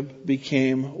 Jacob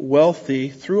became wealthy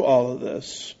through all of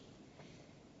this.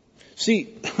 See,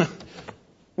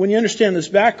 when you understand this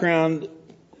background,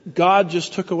 God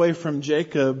just took away from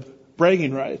Jacob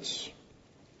bragging rights.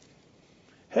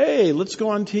 Hey, let's go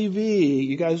on TV.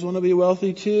 You guys want to be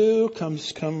wealthy too? Come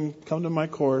to my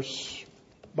course.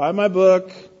 Buy my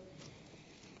book.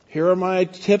 Here are my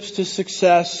tips to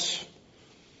success.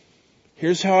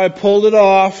 Here's how I pulled it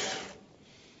off.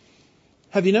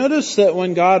 Have you noticed that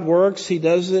when God works, He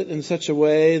does it in such a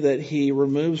way that He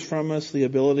removes from us the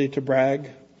ability to brag?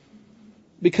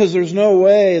 Because there's no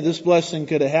way this blessing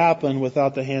could have happened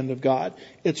without the hand of God.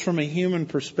 It's from a human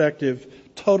perspective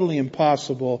totally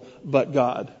impossible, but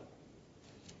God.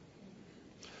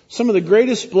 Some of the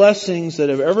greatest blessings that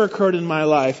have ever occurred in my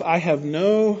life, I have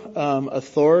no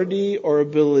authority or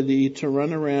ability to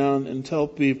run around and tell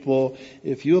people,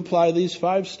 if you apply these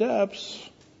 5 steps,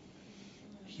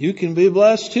 you can be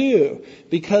blessed too.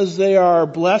 Because they are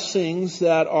blessings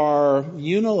that are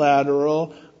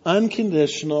unilateral,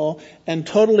 unconditional, and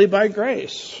totally by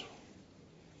grace.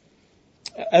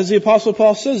 As the Apostle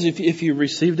Paul says, if you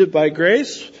received it by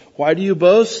grace, Why do you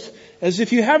boast? As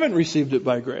if you haven't received it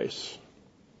by grace.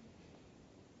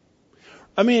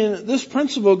 I mean, this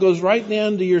principle goes right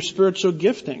down to your spiritual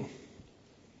gifting.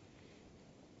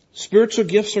 Spiritual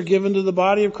gifts are given to the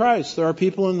body of Christ. There are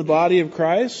people in the body of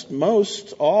Christ,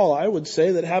 most, all, I would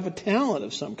say, that have a talent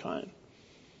of some kind.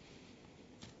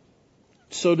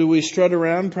 So do we strut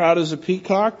around proud as a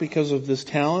peacock because of this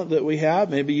talent that we have?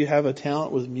 Maybe you have a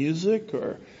talent with music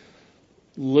or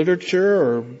literature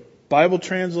or Bible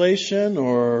translation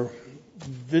or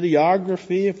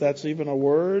videography, if that's even a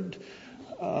word,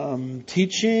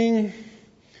 teaching.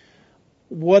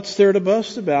 What's there to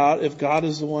boast about if God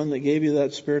is the one that gave you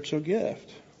that spiritual gift?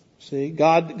 See,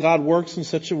 God works in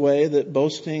such a way that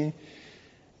boasting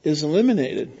is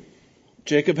eliminated.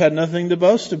 Jacob had nothing to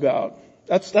boast about.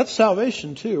 That's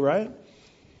salvation too, right?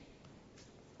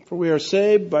 For we are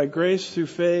saved by grace through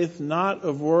faith, not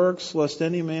of works, lest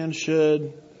any man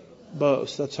should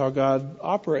boast. That's how God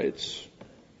operates.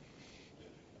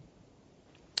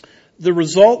 The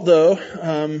result, though,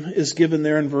 is given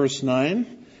there in verse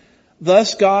 9.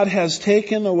 Thus God has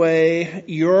taken away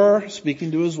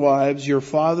speaking to his wives, your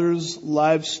father's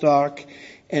livestock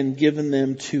and given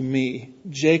them to me.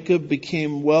 Jacob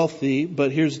became wealthy,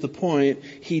 but here's the point.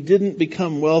 He didn't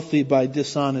become wealthy by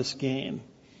dishonest gain.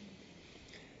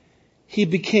 He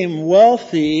became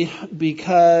wealthy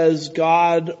because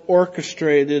God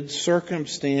orchestrated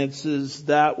circumstances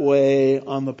that way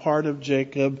on the part of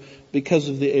Jacob because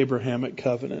of the Abrahamic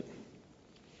covenant.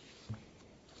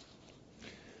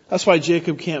 That's why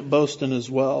Jacob can't boast in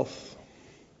his wealth.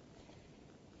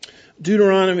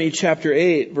 Deuteronomy chapter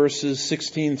 8, verses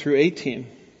 16 through 18. It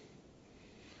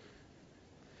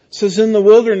says, in the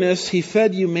wilderness he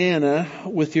fed you manna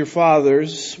with your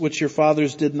fathers, which your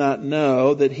fathers did not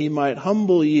know, that he might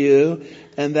humble you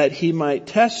and that he might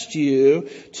test you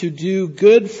to do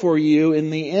good for you in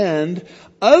the end.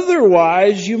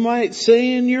 Otherwise you might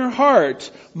say in your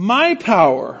heart, my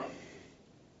power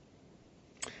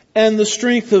and the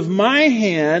strength of my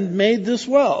hand made this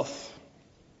wealth.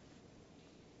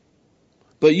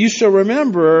 But you shall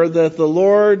remember that the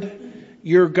Lord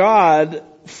your God,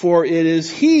 for it is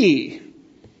he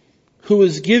who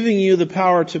is giving you the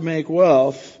power to make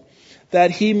wealth,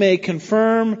 that he may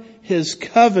confirm his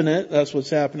covenant. That's what's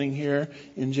happening here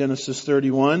in Genesis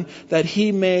 31. That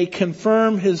he may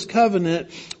confirm his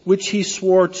covenant, which he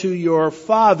swore to your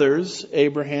fathers,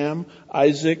 Abraham,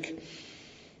 Isaac,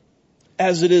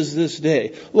 as it is this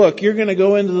day. Look, you're going to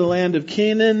go into the land of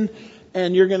Canaan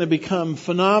and you're going to become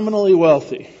phenomenally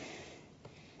wealthy.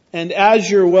 And as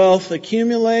your wealth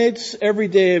accumulates every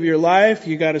day of your life,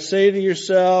 you got to say to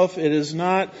yourself, it is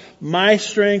not my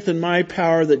strength and my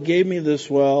power that gave me this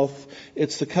wealth.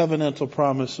 It's the covenantal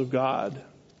promise of God.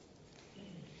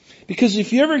 Because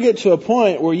if you ever get to a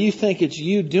point where you think it's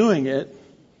you doing it,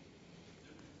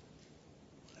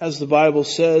 as the Bible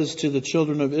says to the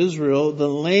children of Israel, the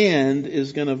land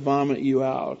is going to vomit you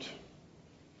out.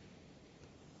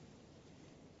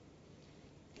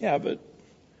 Yeah, but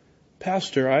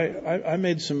Pastor, I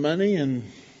made some money and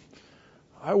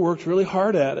I worked really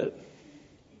hard at it.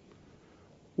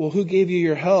 Well, who gave you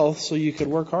your health so you could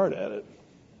work hard at it?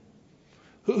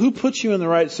 Who put you in the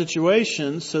right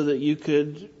situation so that you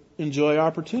could enjoy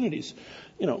opportunities?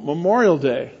 Memorial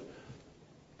Day.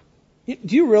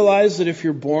 Do you realize that if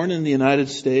you're born in the United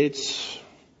States,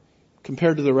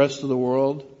 compared to the rest of the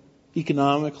world,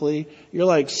 economically, you're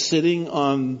like sitting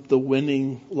on the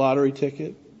winning lottery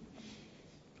ticket?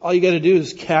 All you got to do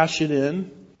is cash it in.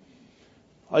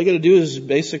 All you got to do is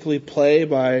basically play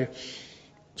by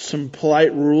some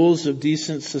polite rules of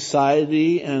decent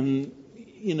society. And,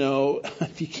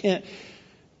 if you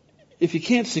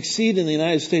can't succeed in the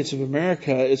United States of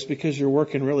America, it's because you're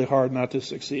working really hard not to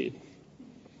succeed.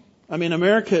 I mean,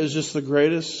 America is just the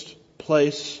greatest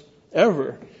place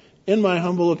ever, in my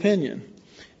humble opinion.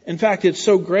 In fact, it's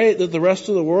so great that the rest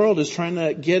of the world is trying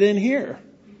to get in here.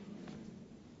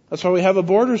 That's why we have a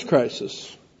borders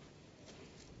crisis.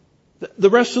 The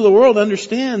rest of the world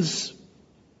understands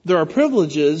there are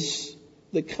privileges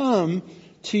that come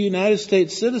to United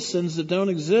States citizens that don't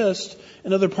exist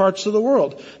in other parts of the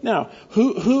world. Now,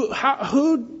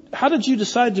 how did you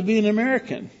decide to be an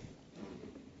American?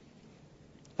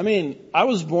 I mean, I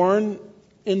was born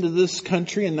into this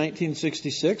country in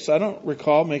 1966. I don't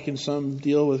recall making some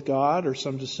deal with God or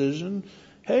some decision.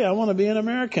 Hey, I want to be an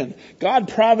American. God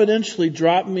providentially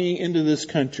dropped me into this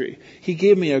country. He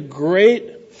gave me a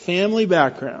great family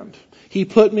background. He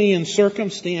put me in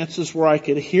circumstances where I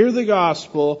could hear the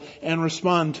gospel and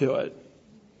respond to it.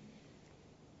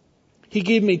 He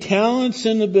gave me talents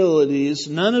and abilities,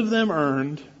 none of them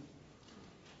earned.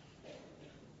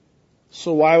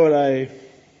 So why would I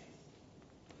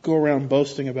go around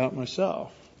boasting about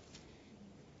myself.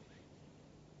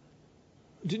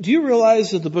 Do you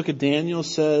realize that the book of Daniel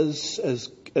says,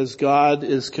 as God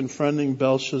is confronting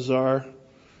Belshazzar,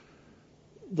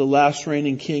 the last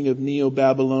reigning king of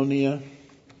Neo-Babylonia,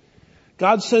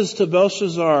 God says to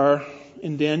Belshazzar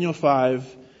in Daniel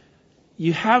 5,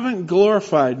 you haven't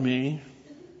glorified me,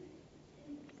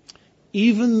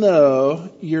 even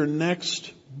though your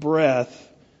next breath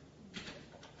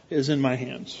is in my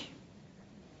hands.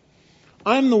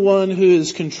 I'm the one who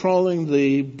is controlling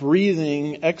the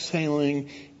breathing, exhaling,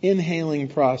 inhaling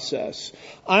process.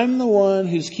 I'm the one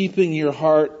who's keeping your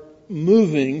heart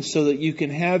moving so that you can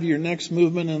have your next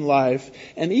movement in life.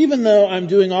 And even though I'm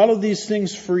doing all of these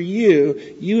things for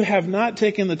you, you have not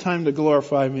taken the time to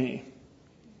glorify me.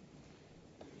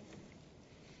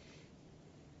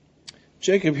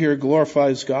 Jacob here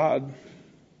glorifies God.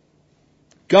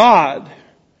 God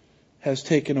has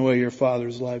taken away your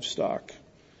father's livestock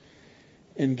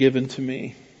and given to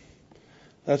me.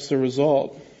 That's the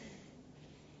result.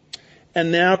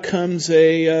 And now comes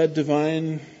a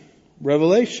divine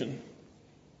revelation.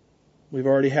 We've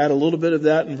already had a little bit of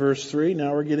that in verse 3.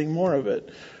 Now we're getting more of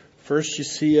it. First you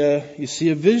see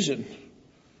a vision.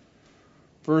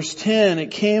 Verse 10,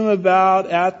 it came about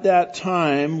at that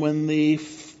time when the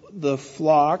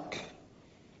flock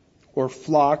or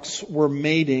flocks were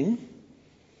mating.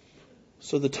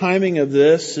 So the timing of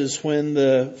this is when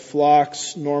the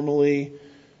flocks normally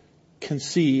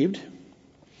conceived.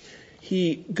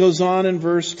 He goes on in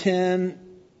verse 10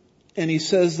 and he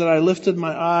says that I lifted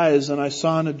my eyes and I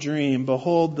saw in a dream,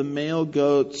 behold, the male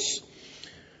goats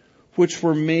which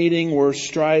were mating were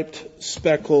striped,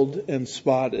 speckled, and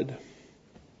spotted.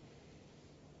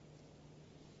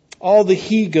 All the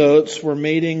he-goats were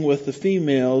mating with the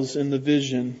females in the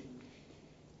vision.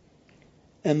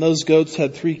 And those goats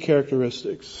had three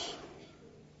characteristics.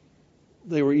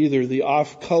 They were either the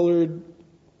off-colored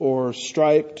or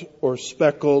striped or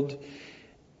speckled.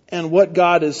 And what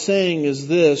God is saying is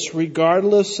this,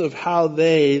 regardless of how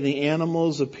the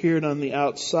animals appeared on the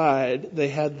outside, they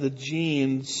had the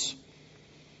genes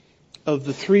of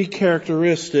the three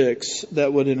characteristics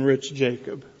that would enrich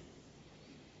Jacob.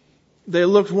 They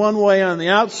looked one way on the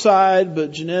outside,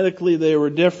 but genetically they were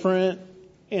different.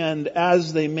 And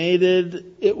as they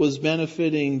mated, it was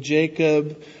benefiting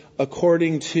Jacob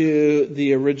according to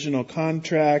the original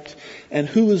contract. And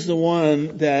who is the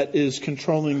one that is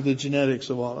controlling the genetics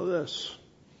of all of this?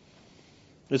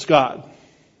 It's God.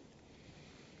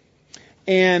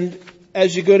 And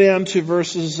as you go down to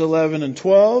verses 11 and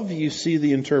 12, you see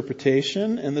the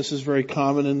interpretation. And this is very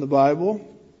common in the Bible.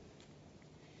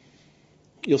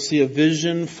 You'll see a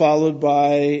vision followed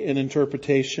by an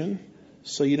interpretation.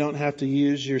 So you don't have to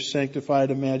use your sanctified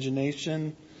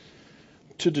imagination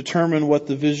to determine what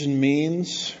the vision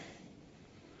means.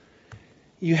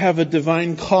 You have a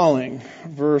divine calling,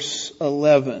 verse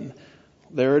 11.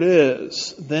 There it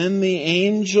is. Then the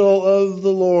angel of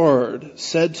the Lord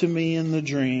said to me in the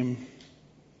dream.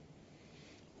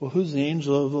 Well, who's the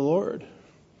angel of the Lord?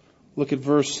 Look at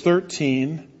verse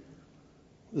 13.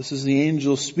 This is the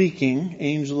angel speaking,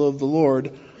 angel of the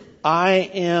Lord. I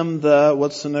am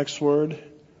what's the next word?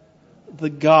 The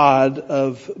God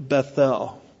of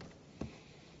Bethel.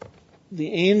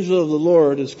 The angel of the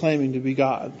Lord is claiming to be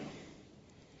God.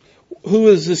 Who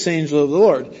is this angel of the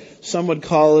Lord? Some would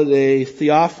call it a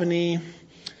theophany.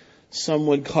 Some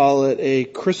would call it a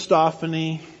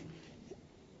Christophany.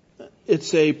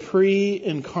 It's a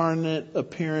pre-incarnate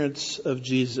appearance of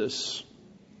Jesus.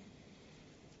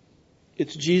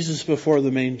 It's Jesus before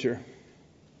the manger.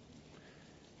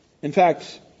 In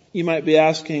fact, you might be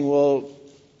asking, well,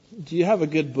 do you have a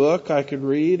good book I could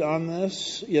read on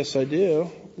this? Yes, I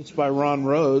do. It's by Ron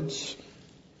Rhodes.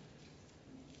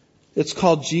 It's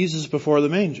called Jesus Before the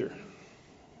Manger.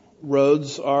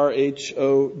 Rhodes, R-H-O-D-E-S.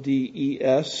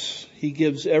 He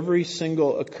gives every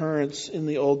single occurrence in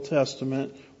the Old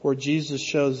Testament where Jesus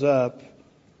shows up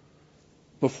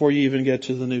before you even get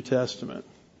to the New Testament.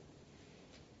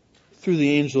 Through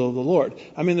the angel of the Lord.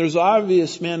 I mean, there's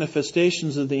obvious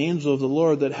manifestations of the angel of the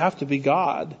Lord that have to be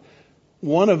God.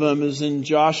 One of them is in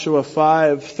Joshua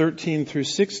 5:13 through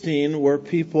 16, where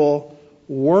people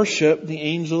worship the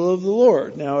angel of the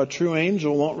Lord. Now, a true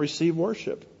angel won't receive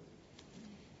worship.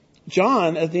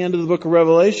 John, at the end of the book of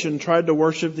Revelation, tried to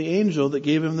worship the angel that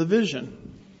gave him the vision.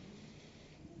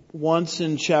 Once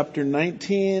in chapter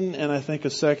 19, and I think a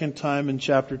second time in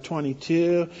chapter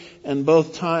 22. And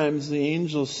both times the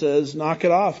angel says, knock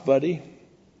it off, buddy.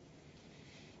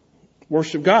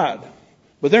 Worship God.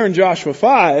 But there in Joshua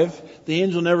 5, the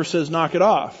angel never says knock it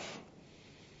off.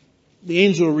 The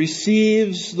angel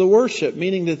receives the worship,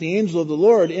 meaning that the angel of the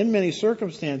Lord, in many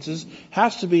circumstances,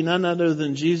 has to be none other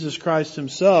than Jesus Christ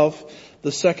himself,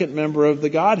 the second member of the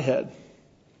Godhead.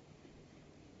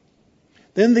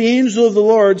 Then the angel of the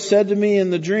Lord said to me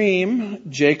in the dream,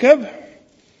 Jacob?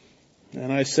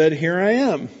 And I said, here I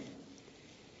am.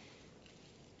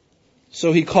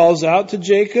 So he calls out to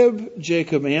Jacob.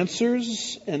 Jacob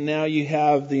answers, and now you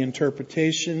have the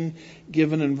interpretation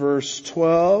given in verse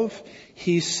 12.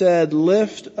 He said,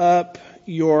 lift up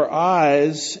your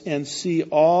eyes and see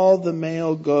all the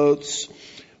male goats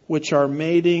which are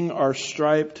mating are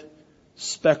striped,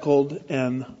 speckled,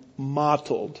 and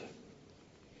mottled.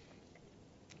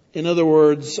 In other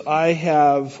words, I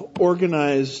have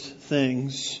organized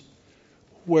things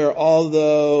where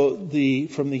although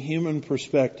from the human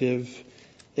perspective,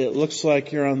 it looks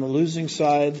like you're on the losing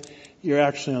side, you're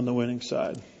actually on the winning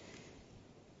side.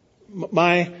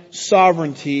 My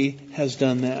sovereignty has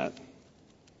done that.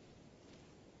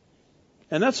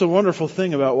 And that's a wonderful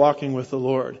thing about walking with the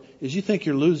Lord, is you think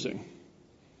you're losing.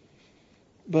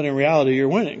 But in reality, you're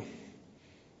winning.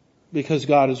 Because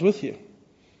God is with you.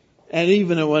 And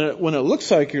even when it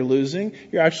looks like you're losing,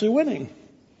 you're actually winning.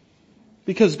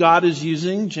 Because God is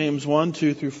using James 1,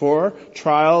 2 through 4,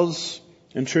 trials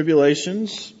and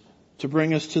tribulations to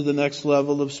bring us to the next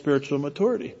level of spiritual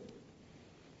maturity.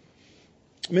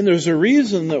 I mean, there's a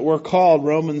reason that we're called,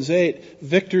 Romans 8,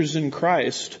 victors in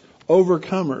Christ,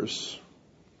 overcomers.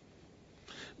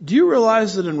 Do you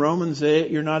realize that in Romans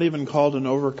 8, you're not even called an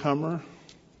overcomer?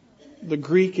 The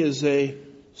Greek is a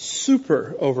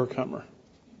super overcomer.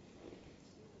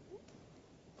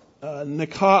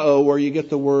 Nikao, where you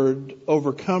get the word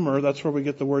overcomer, that's where we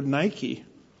get the word Nike,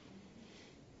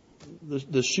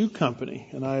 the shoe company.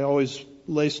 And I always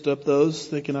laced up those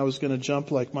thinking I was going to jump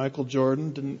like Michael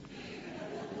Jordan.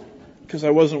 Because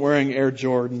I wasn't wearing Air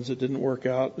Jordans. It didn't work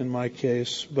out in my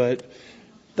case. But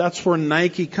that's where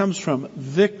Nike comes from.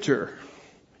 Victor.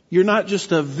 You're not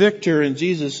just a victor in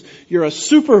Jesus. You're a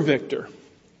super victor.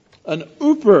 An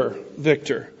uber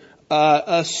victor.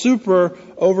 A super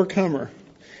overcomer.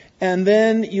 And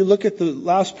then you look at the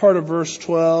last part of verse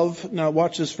 12. Now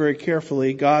watch this very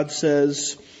carefully. God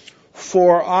says,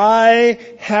 for I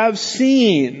have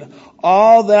seen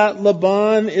all that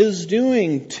Laban is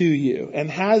doing to you and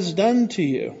has done to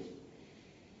you.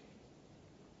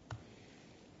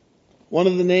 One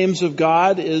of the names of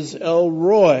God is El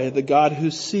Roi, the God who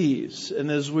sees.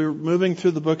 And as we're moving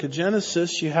through the book of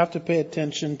Genesis, you have to pay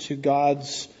attention to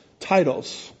God's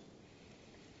titles.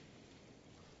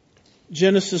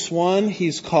 Genesis 1,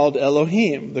 he's called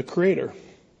Elohim, the creator,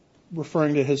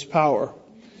 referring to his power.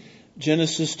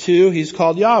 Genesis 2, he's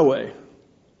called Yahweh,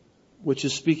 which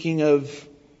is speaking of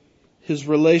his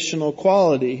relational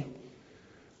quality,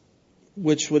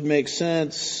 which would make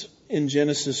sense in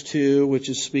Genesis 2, which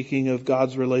is speaking of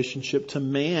God's relationship to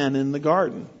man in the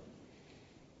garden.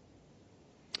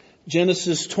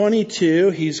 Genesis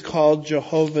 22, he's called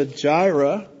Jehovah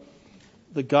Jireh,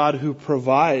 the God who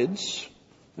provides.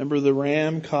 Remember the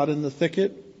ram caught in the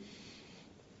thicket?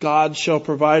 God shall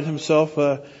provide himself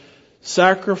a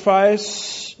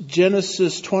sacrifice.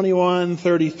 Genesis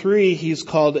 21:33, he's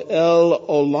called El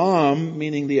Olam,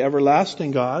 meaning the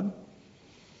everlasting God.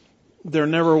 There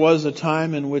never was a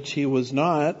time in which he was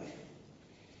not.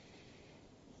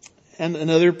 And in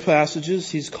other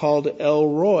passages, he's called El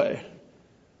Roi.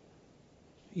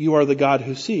 You are the God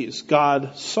who sees.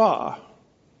 God saw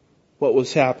what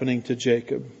was happening to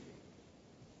Jacob.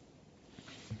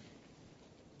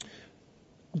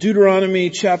 Deuteronomy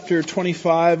chapter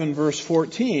 25 and verse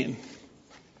 14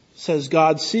 says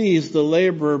God sees the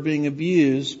laborer being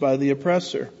abused by the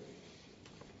oppressor.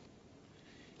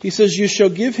 He says, you shall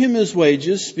give him his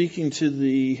wages, speaking to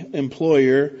the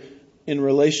employer in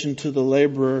relation to the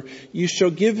laborer. You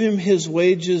shall give him his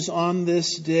wages on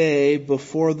this day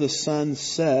before the sun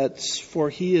sets, for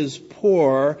he is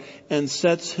poor and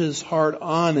sets his heart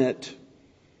on it.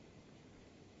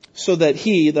 So that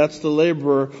he, that's the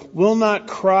laborer, will not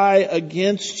cry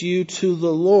against you to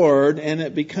the Lord and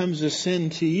it becomes a sin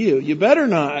to you. You better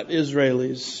not,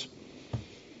 Israelis.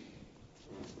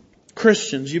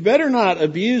 Christians, you better not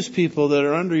abuse people that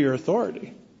are under your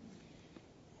authority.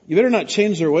 You better not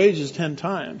change their wages 10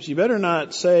 times. You better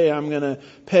not say, I'm going to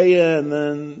pay you and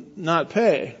then not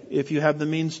pay if you have the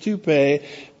means to pay,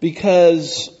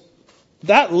 because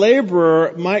that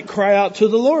laborer might cry out to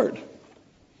the Lord.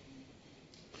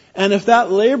 And if that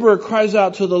laborer cries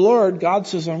out to the Lord, God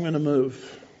says, I'm going to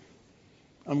move.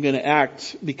 I'm going to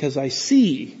act because I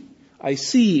see what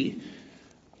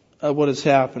is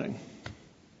happening.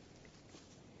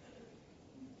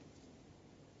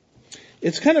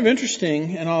 It's kind of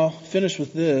interesting, and I'll finish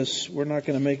with this. We're not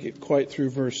going to make it quite through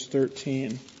verse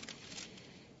 13.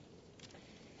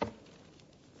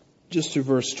 Just through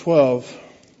verse 12.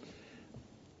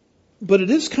 But it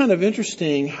is kind of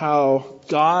interesting how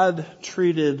God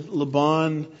treated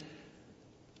Laban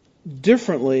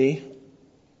differently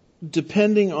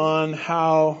depending on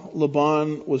how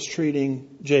Laban was treating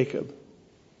Jacob.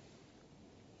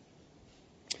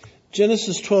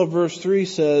 Genesis 12 verse 3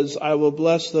 says, I will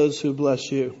bless those who bless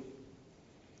you.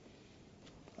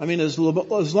 I mean, as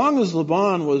long as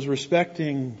Laban was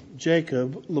respecting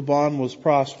Jacob, Laban was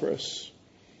prosperous.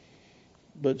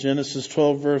 But Genesis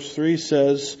 12 verse 3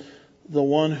 says, the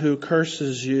one who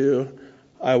curses you,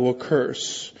 I will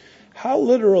curse. How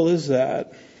literal is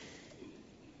that?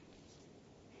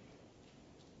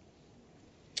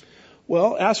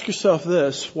 Well, ask yourself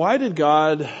this. Why did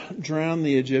God drown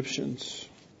the Egyptians?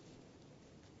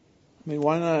 I mean,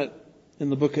 why not in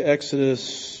the book of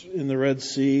Exodus, in the Red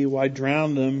Sea? Why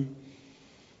drown them?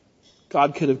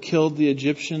 God could have killed the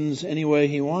Egyptians any way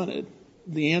he wanted.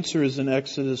 The answer is in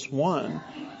Exodus 1,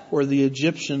 where the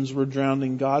Egyptians were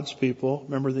drowning God's people.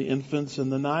 Remember the infants in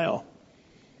the Nile.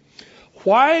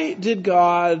 Why did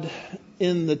God,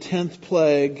 in the 10th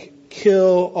plague,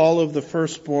 kill all of the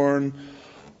firstborn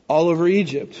all over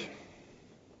Egypt?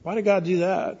 Why did God do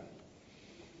that?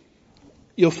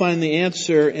 You'll find the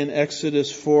answer in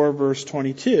Exodus 4 verse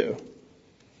 22,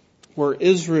 where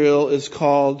Israel is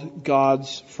called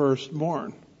God's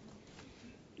firstborn.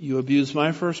 You abuse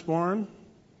my firstborn,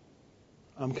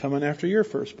 I'm coming after your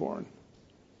firstborn.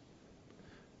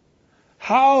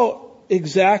 How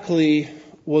exactly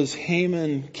was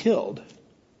Haman killed?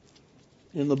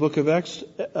 In the book of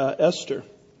Esther,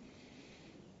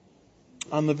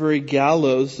 on the very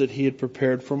gallows that he had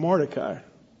prepared for Mordecai.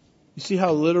 You see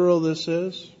how literal this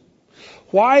is?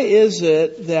 Why is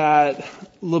it that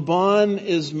Laban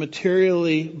is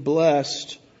materially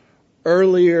blessed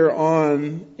earlier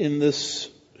on in this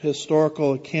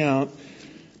historical account?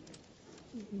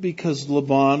 Because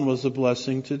Laban was a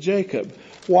blessing to Jacob.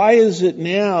 Why is it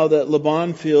now that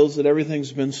Laban feels that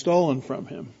everything's been stolen from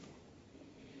him?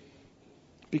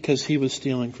 Because he was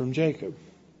stealing from Jacob.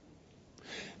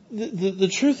 The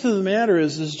truth of the matter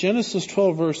is this Genesis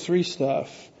 12 verse 3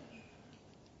 stuff,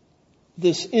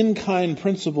 this in-kind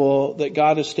principle that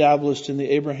God established in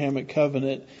the Abrahamic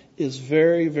covenant is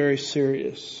very, very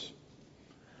serious.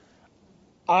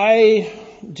 I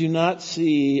do not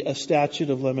see a statute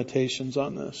of limitations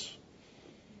on this.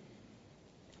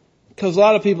 Because a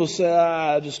lot of people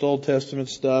say, just Old Testament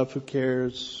stuff, who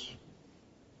cares?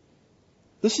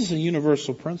 This is a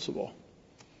universal principle.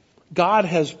 God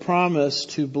has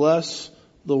promised to bless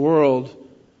the world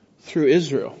through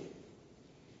Israel.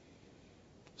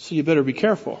 So you better be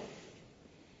careful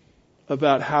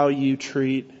about how you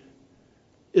treat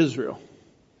Israel.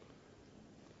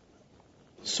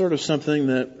 Sort of something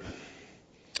that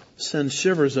sends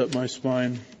shivers up my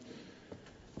spine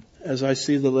as I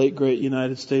see the late great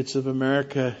United States of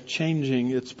America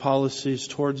changing its policies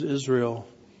towards Israel,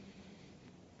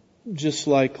 just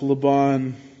like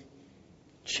Laban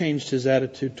changed his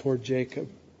attitude toward Jacob.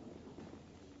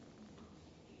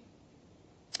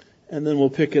 And then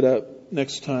we'll pick it up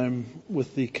next time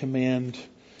with the command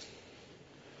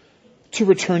to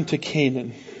return to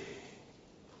Canaan.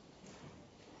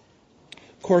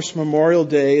 Of course, Memorial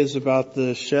Day is about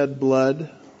the shed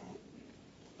blood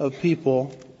of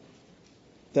people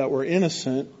that were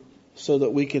innocent so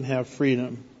that we can have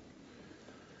freedom.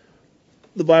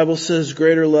 The Bible says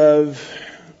greater love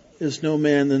is no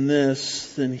man than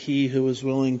this, than he who is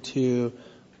willing to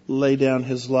lay down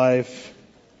his life,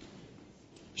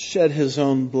 shed his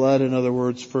own blood, in other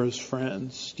words, for his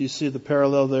friends. Do you see the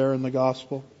parallel there in the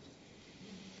gospel?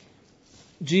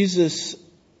 Jesus,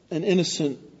 an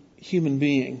innocent human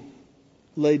being,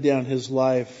 laid down his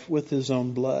life with his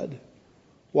own blood.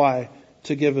 Why?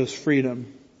 To give us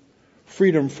freedom.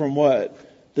 Freedom from what?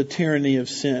 The tyranny of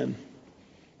sin.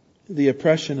 The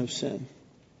oppression of sin.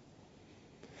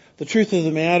 The truth of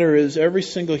the matter is every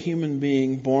single human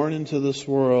being born into this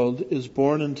world is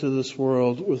born into this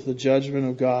world with the judgment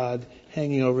of God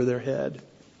hanging over their head.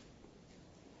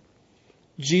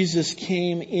 Jesus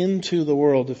came into the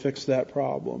world to fix that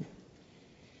problem.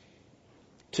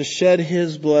 To shed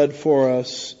his blood for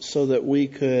us so that we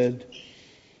could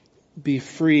be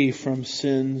free from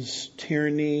sin's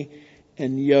tyranny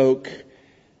and yoke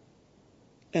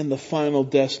and the final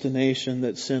destination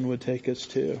that sin would take us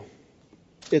to.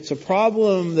 It's a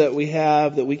problem that we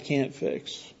have that we can't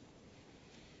fix.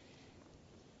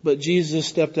 But Jesus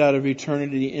stepped out of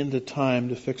eternity into time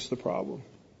to fix the problem,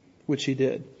 which he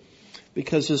did.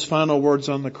 Because his final words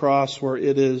on the cross were,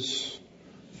 "It is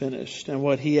finished. And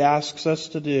what he asks us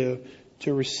to do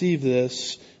to receive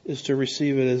this is to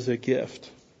receive it as a gift.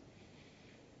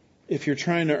 If you're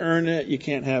trying to earn it, you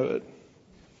can't have it.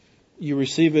 You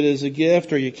receive it as a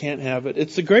gift or you can't have it.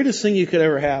 It's the greatest thing you could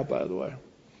ever have, by the way.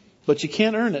 But you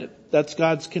can't earn it. That's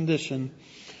God's condition.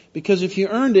 Because if you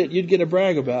earned it, you'd get a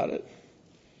brag about it.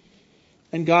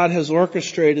 And God has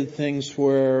orchestrated things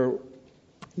where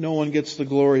no one gets the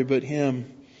glory but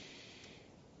Him.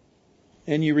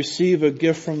 And you receive a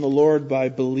gift from the Lord by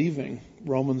believing.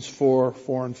 Romans 4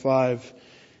 and 5,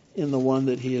 in the one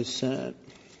that He has sent.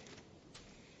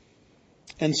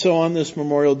 And so on this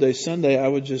Memorial Day Sunday, I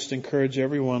would just encourage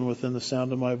everyone within the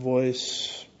sound of my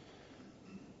voice,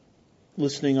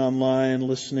 listening online,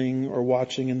 listening or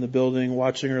watching in the building,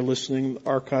 watching or listening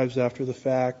archives after the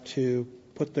fact, to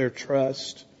put their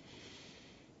trust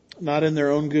not in their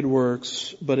own good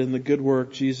works, but in the good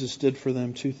work Jesus did for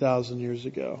them 2,000 years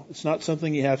ago. It's not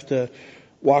something you have to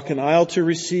walk an aisle to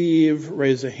receive,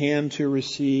 raise a hand to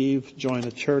receive, join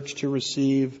a church to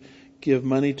receive, give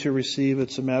money to receive.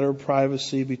 It's a matter of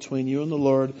privacy between you and the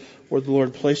Lord, where the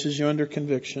Lord places you under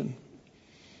conviction.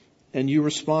 And you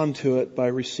respond to it by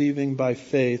receiving by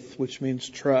faith, which means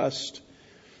trust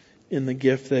in the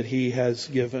gift that He has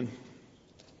given.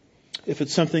 If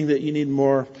it's something that you need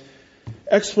more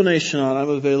explanation on, I'm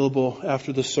available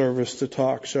after the service to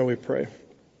talk. Shall we pray?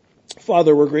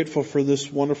 Father, we're grateful for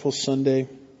this wonderful Sunday.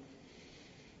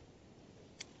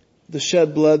 The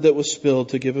shed blood that was spilled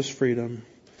to give us freedom.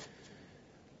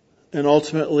 And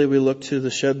ultimately we look to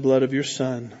the shed blood of your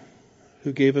Son,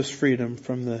 who gave us freedom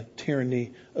from the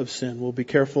tyranny of sin. We'll be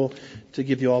careful to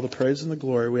give you all the praise and the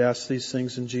glory. We ask these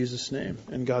things in Jesus' name.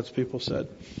 And God's people said.